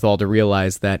enough wherewithal to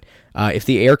realize that if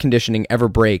the air conditioning ever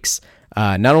breaks,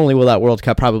 not only will that World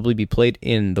Cup probably be played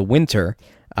in the winter,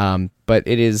 but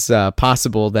it is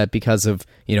possible that because of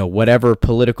whatever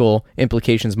political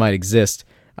implications might exist,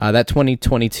 that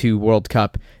 2022 World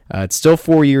Cup, it's still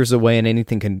 4 years away, and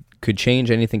anything could change,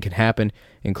 anything can happen,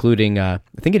 including, I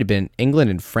think it had been England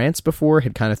and France before,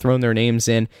 had kind of thrown their names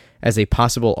in as a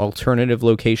possible alternative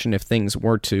location if things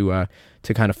were to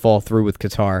kind of fall through with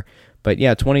Qatar. But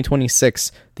yeah,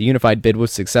 2026, the unified bid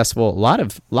was successful. A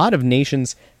lot of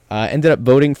nations ended up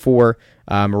voting for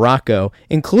Morocco,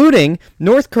 including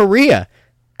North Korea.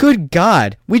 Good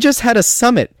God, we just had a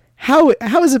summit. How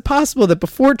is it possible that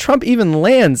before Trump even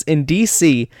lands in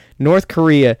D.C., North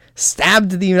Korea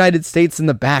stabbed the United States in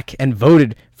the back and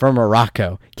voted for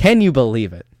Morocco? Can you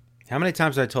believe it? How many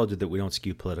times have I told you that we don't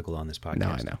skew political on this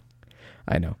podcast? No,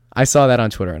 I know. I saw that on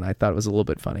Twitter, and I thought it was a little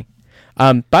bit funny.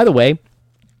 By the way,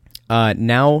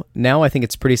 now I think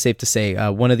it's pretty safe to say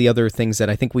one of the other things that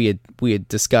I think we had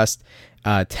discussed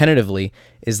tentatively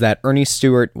is that Ernie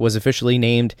Stewart was officially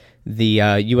named the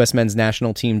U.S. men's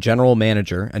national team general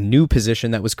manager, a new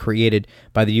position that was created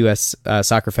by the U.S.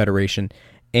 Soccer Federation.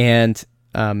 And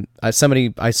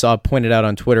somebody I saw pointed out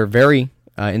on Twitter very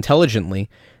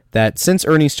intelligently that since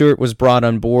Ernie Stewart was brought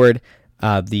on board,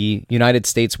 the United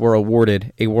States were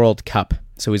awarded a World Cup.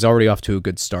 So he's already off to a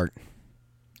good start.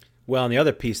 Well, and the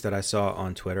other piece that I saw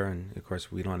on Twitter, and of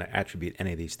course we don't want to attribute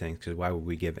any of these things because why would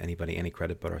we give anybody any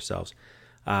credit but ourselves?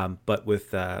 But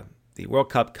with the World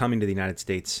Cup coming to the United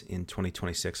States in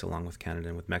 2026 along with Canada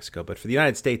and with Mexico, but for the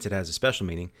United States it has a special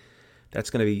meaning. That's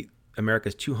going to be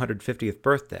America's 250th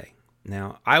birthday.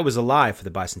 Now, I was alive for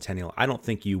the bicentennial. I don't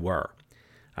think you were.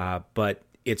 But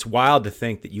it's wild to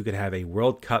think that you could have a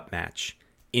World Cup match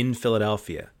in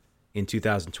Philadelphia in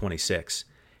 2026.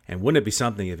 And wouldn't it be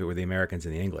something if it were the Americans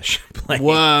and the English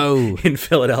playing in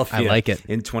Philadelphia I like it.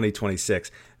 in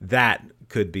 2026? That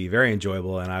could be very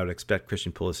enjoyable, and I would expect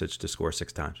Christian Pulisic to score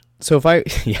 6 times. So if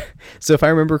I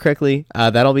remember correctly,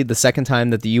 that'll be the second time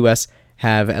that the U.S.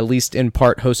 have at least in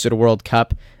part hosted a World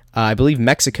Cup. I believe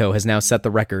Mexico has now set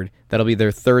the record. That'll be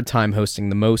their third time hosting,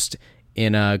 the most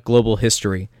in global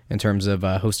history in terms of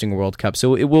hosting a World Cup.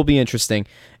 So it will be interesting.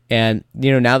 And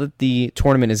now that the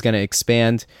tournament is going to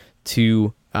expand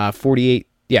to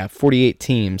 48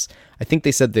 teams. I think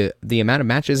they said the amount of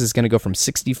matches is going to go from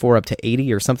 64 up to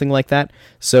 80 or something like that.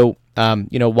 So,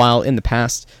 while in the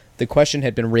past the question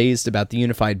had been raised about the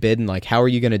unified bid and like how are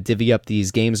you going to divvy up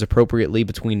these games appropriately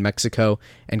between Mexico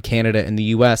and Canada and the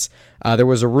U.S. There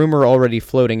was a rumor already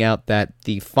floating out that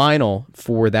the final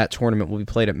for that tournament will be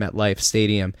played at MetLife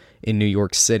Stadium in New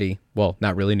York City. Well,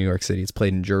 not really New York City. It's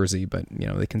played in Jersey, but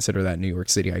they consider that New York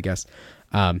City, I guess.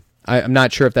 I'm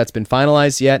not sure if that's been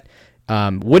finalized yet.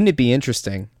 Wouldn't it be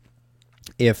interesting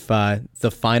if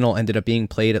the final ended up being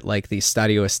played at like the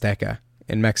Estadio Azteca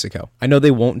in Mexico? I know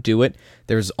they won't do it.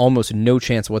 There's almost no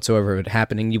chance whatsoever of it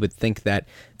happening. You would think that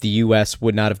the U.S.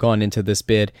 would not have gone into this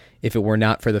bid if it were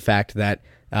not for the fact that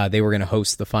they were going to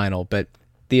host the final. But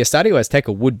the Estadio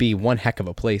Azteca would be one heck of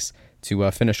a place to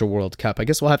finish a World Cup. I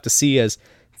guess we'll have to see as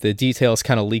the details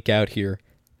kind of leak out here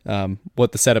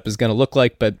what the setup is going to look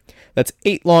like, but that's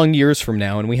 8 long years from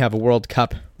now, and we have a World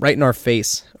Cup right in our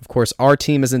face. Of course, our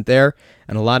team isn't there,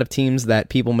 and a lot of teams that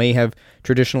people may have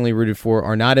traditionally rooted for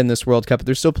are not in this World Cup, but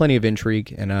there's still plenty of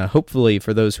intrigue, and hopefully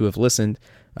for those who have listened,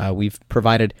 we've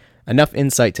provided enough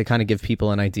insight to kind of give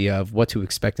people an idea of what to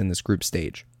expect in this group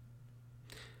stage.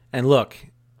 And look,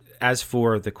 as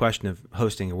for the question of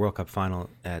hosting a World Cup final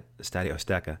at Estadio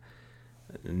Azteca,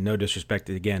 no disrespect,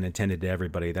 again, intended to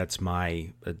everybody. That's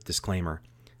my disclaimer.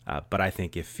 But I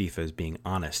think if FIFA is being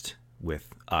honest with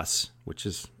us, which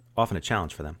is often a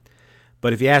challenge for them,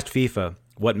 but if you asked FIFA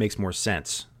what makes more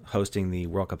sense, hosting the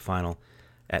World Cup final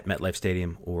at MetLife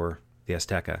Stadium or the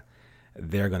Azteca,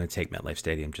 they're going to take MetLife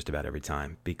Stadium just about every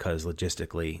time because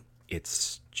logistically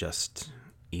it's just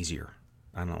easier.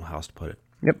 I don't know how else to put it.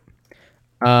 Yep.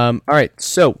 All right.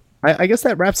 So I guess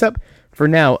that wraps up for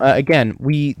now. Again,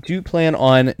 we do plan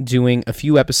on doing a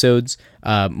few episodes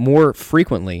more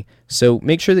frequently. So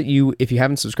make sure that you, if you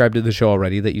haven't subscribed to the show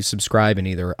already, that you subscribe in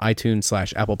either iTunes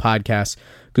 / Apple Podcasts,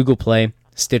 Google Play,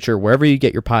 Stitcher, wherever you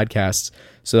get your podcasts,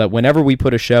 so that whenever we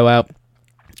put a show out,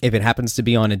 if it happens to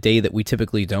be on a day that we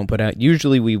typically don't put out,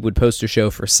 usually we would post a show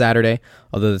for Saturday,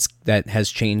 although that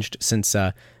has changed since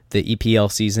the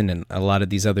EPL season and a lot of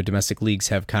these other domestic leagues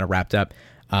have kind of wrapped up.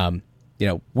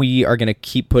 We are going to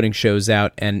keep putting shows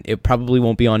out, and it probably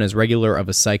won't be on as regular of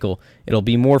a cycle. It'll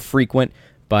be more frequent,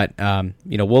 but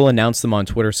we'll announce them on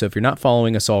Twitter. So if you're not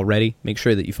following us already, make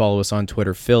sure that you follow us on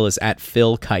Twitter. Phil is at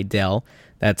Phil Keidel.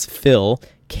 That's Phil,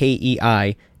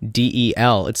 Keidel.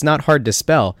 It's not hard to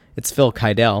spell. It's Phil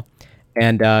Keidel.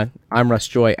 And I'm Russ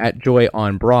Joy at Joy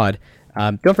on Broad.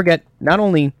 Don't forget, not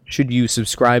only should you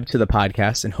subscribe to the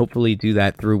podcast and hopefully do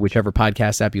that through whichever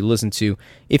podcast app you listen to,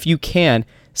 if you can,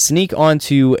 sneak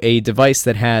onto a device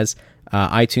that has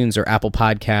iTunes or Apple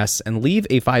Podcasts and leave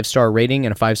a 5-star rating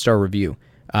and a 5-star review.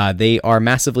 They are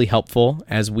massively helpful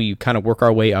as we kind of work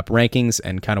our way up rankings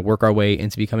and kind of work our way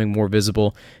into becoming more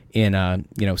visible in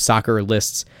soccer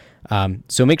lists.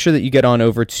 So make sure that you get on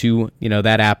over to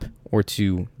that app or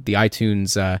to the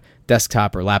iTunes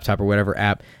desktop or laptop or whatever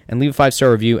app and leave a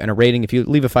 5-star review and a rating. If you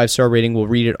leave a 5-star rating, we'll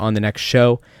read it on the next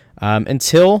show.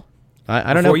 Until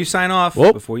I don't know.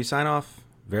 Before you sign off,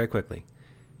 very quickly,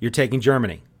 you're taking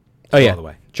Germany. Oh yeah, all the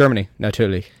way. Germany,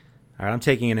 natürlich. All right, I'm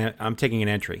taking an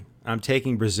entry. I'm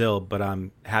taking Brazil, but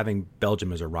I'm having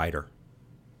Belgium as a rider.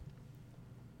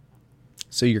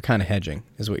 So you're kind of hedging,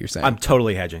 is what you're saying. I'm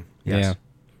totally hedging. Yes. Yeah.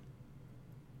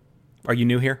 Are you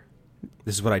new here?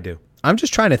 This is what I do. I'm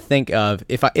just trying to think of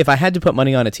if I had to put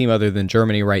money on a team other than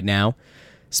Germany right now,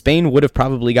 Spain would have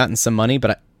probably gotten some money,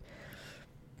 but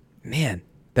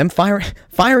them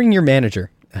firing your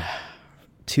manager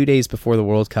 2 days before the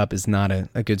World Cup is not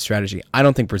a good strategy. I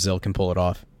don't think Brazil can pull it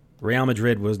off. Real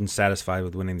Madrid wasn't satisfied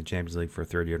with winning the Champions League for a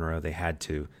third year in a row. They had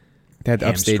to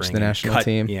upstage the national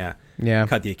team. Yeah.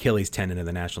 Cut the Achilles tendon of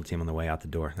the national team on the way out the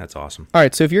door. That's awesome. All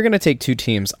right, so if you're going to take two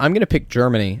teams, I'm going to pick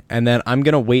Germany, and then I'm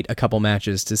going to wait a couple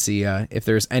matches to see if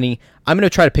there's any. I'm going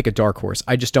to try to pick a dark horse.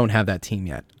 I just don't have that team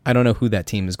yet. I don't know who that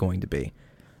team is going to be.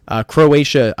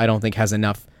 Croatia, I don't think, has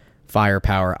enough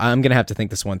firepower. I'm going to have to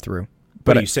think this one through.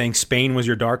 But are you saying Spain was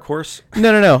your dark horse?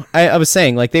 No. I was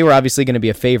saying they were obviously going to be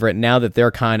a favorite. Now that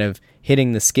they're kind of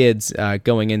hitting the skids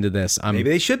going into this, maybe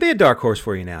they should be a dark horse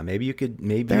for you now. Maybe you could.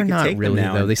 They're not take really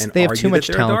them now though. They have too much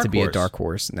talent to be a dark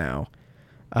horse now.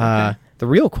 Okay. The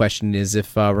real question is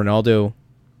if Ronaldo.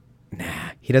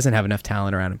 He doesn't have enough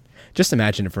talent around him. Just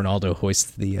imagine if Ronaldo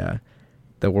hoists the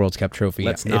World Cup trophy.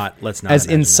 Let's not. As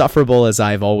insufferable as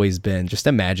I've always been, just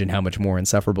imagine how much more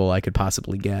insufferable I could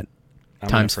possibly get. I'm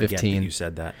times forget 15. That you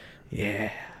said that. Yeah,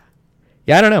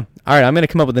 I don't know. All right, I'm going to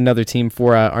come up with another team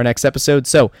for our next episode.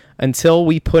 So until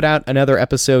we put out another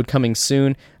episode coming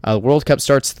soon, the World Cup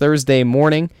starts Thursday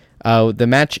morning. The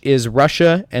match is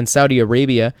Russia and Saudi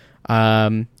Arabia.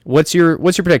 What's your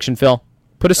prediction, Phil?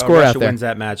 Put a score out there.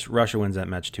 Russia wins that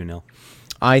match 2-0.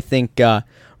 I think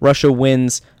Russia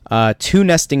wins 2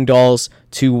 nesting dolls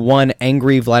to 1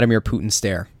 angry Vladimir Putin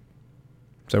stare.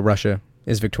 So Russia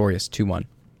is victorious, 2-1.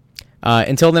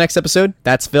 Until the next episode,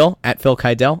 that's Phil, at Phil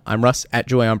Kydell. I'm Russ, at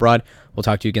Joy on Broad. We'll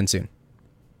talk to you again soon.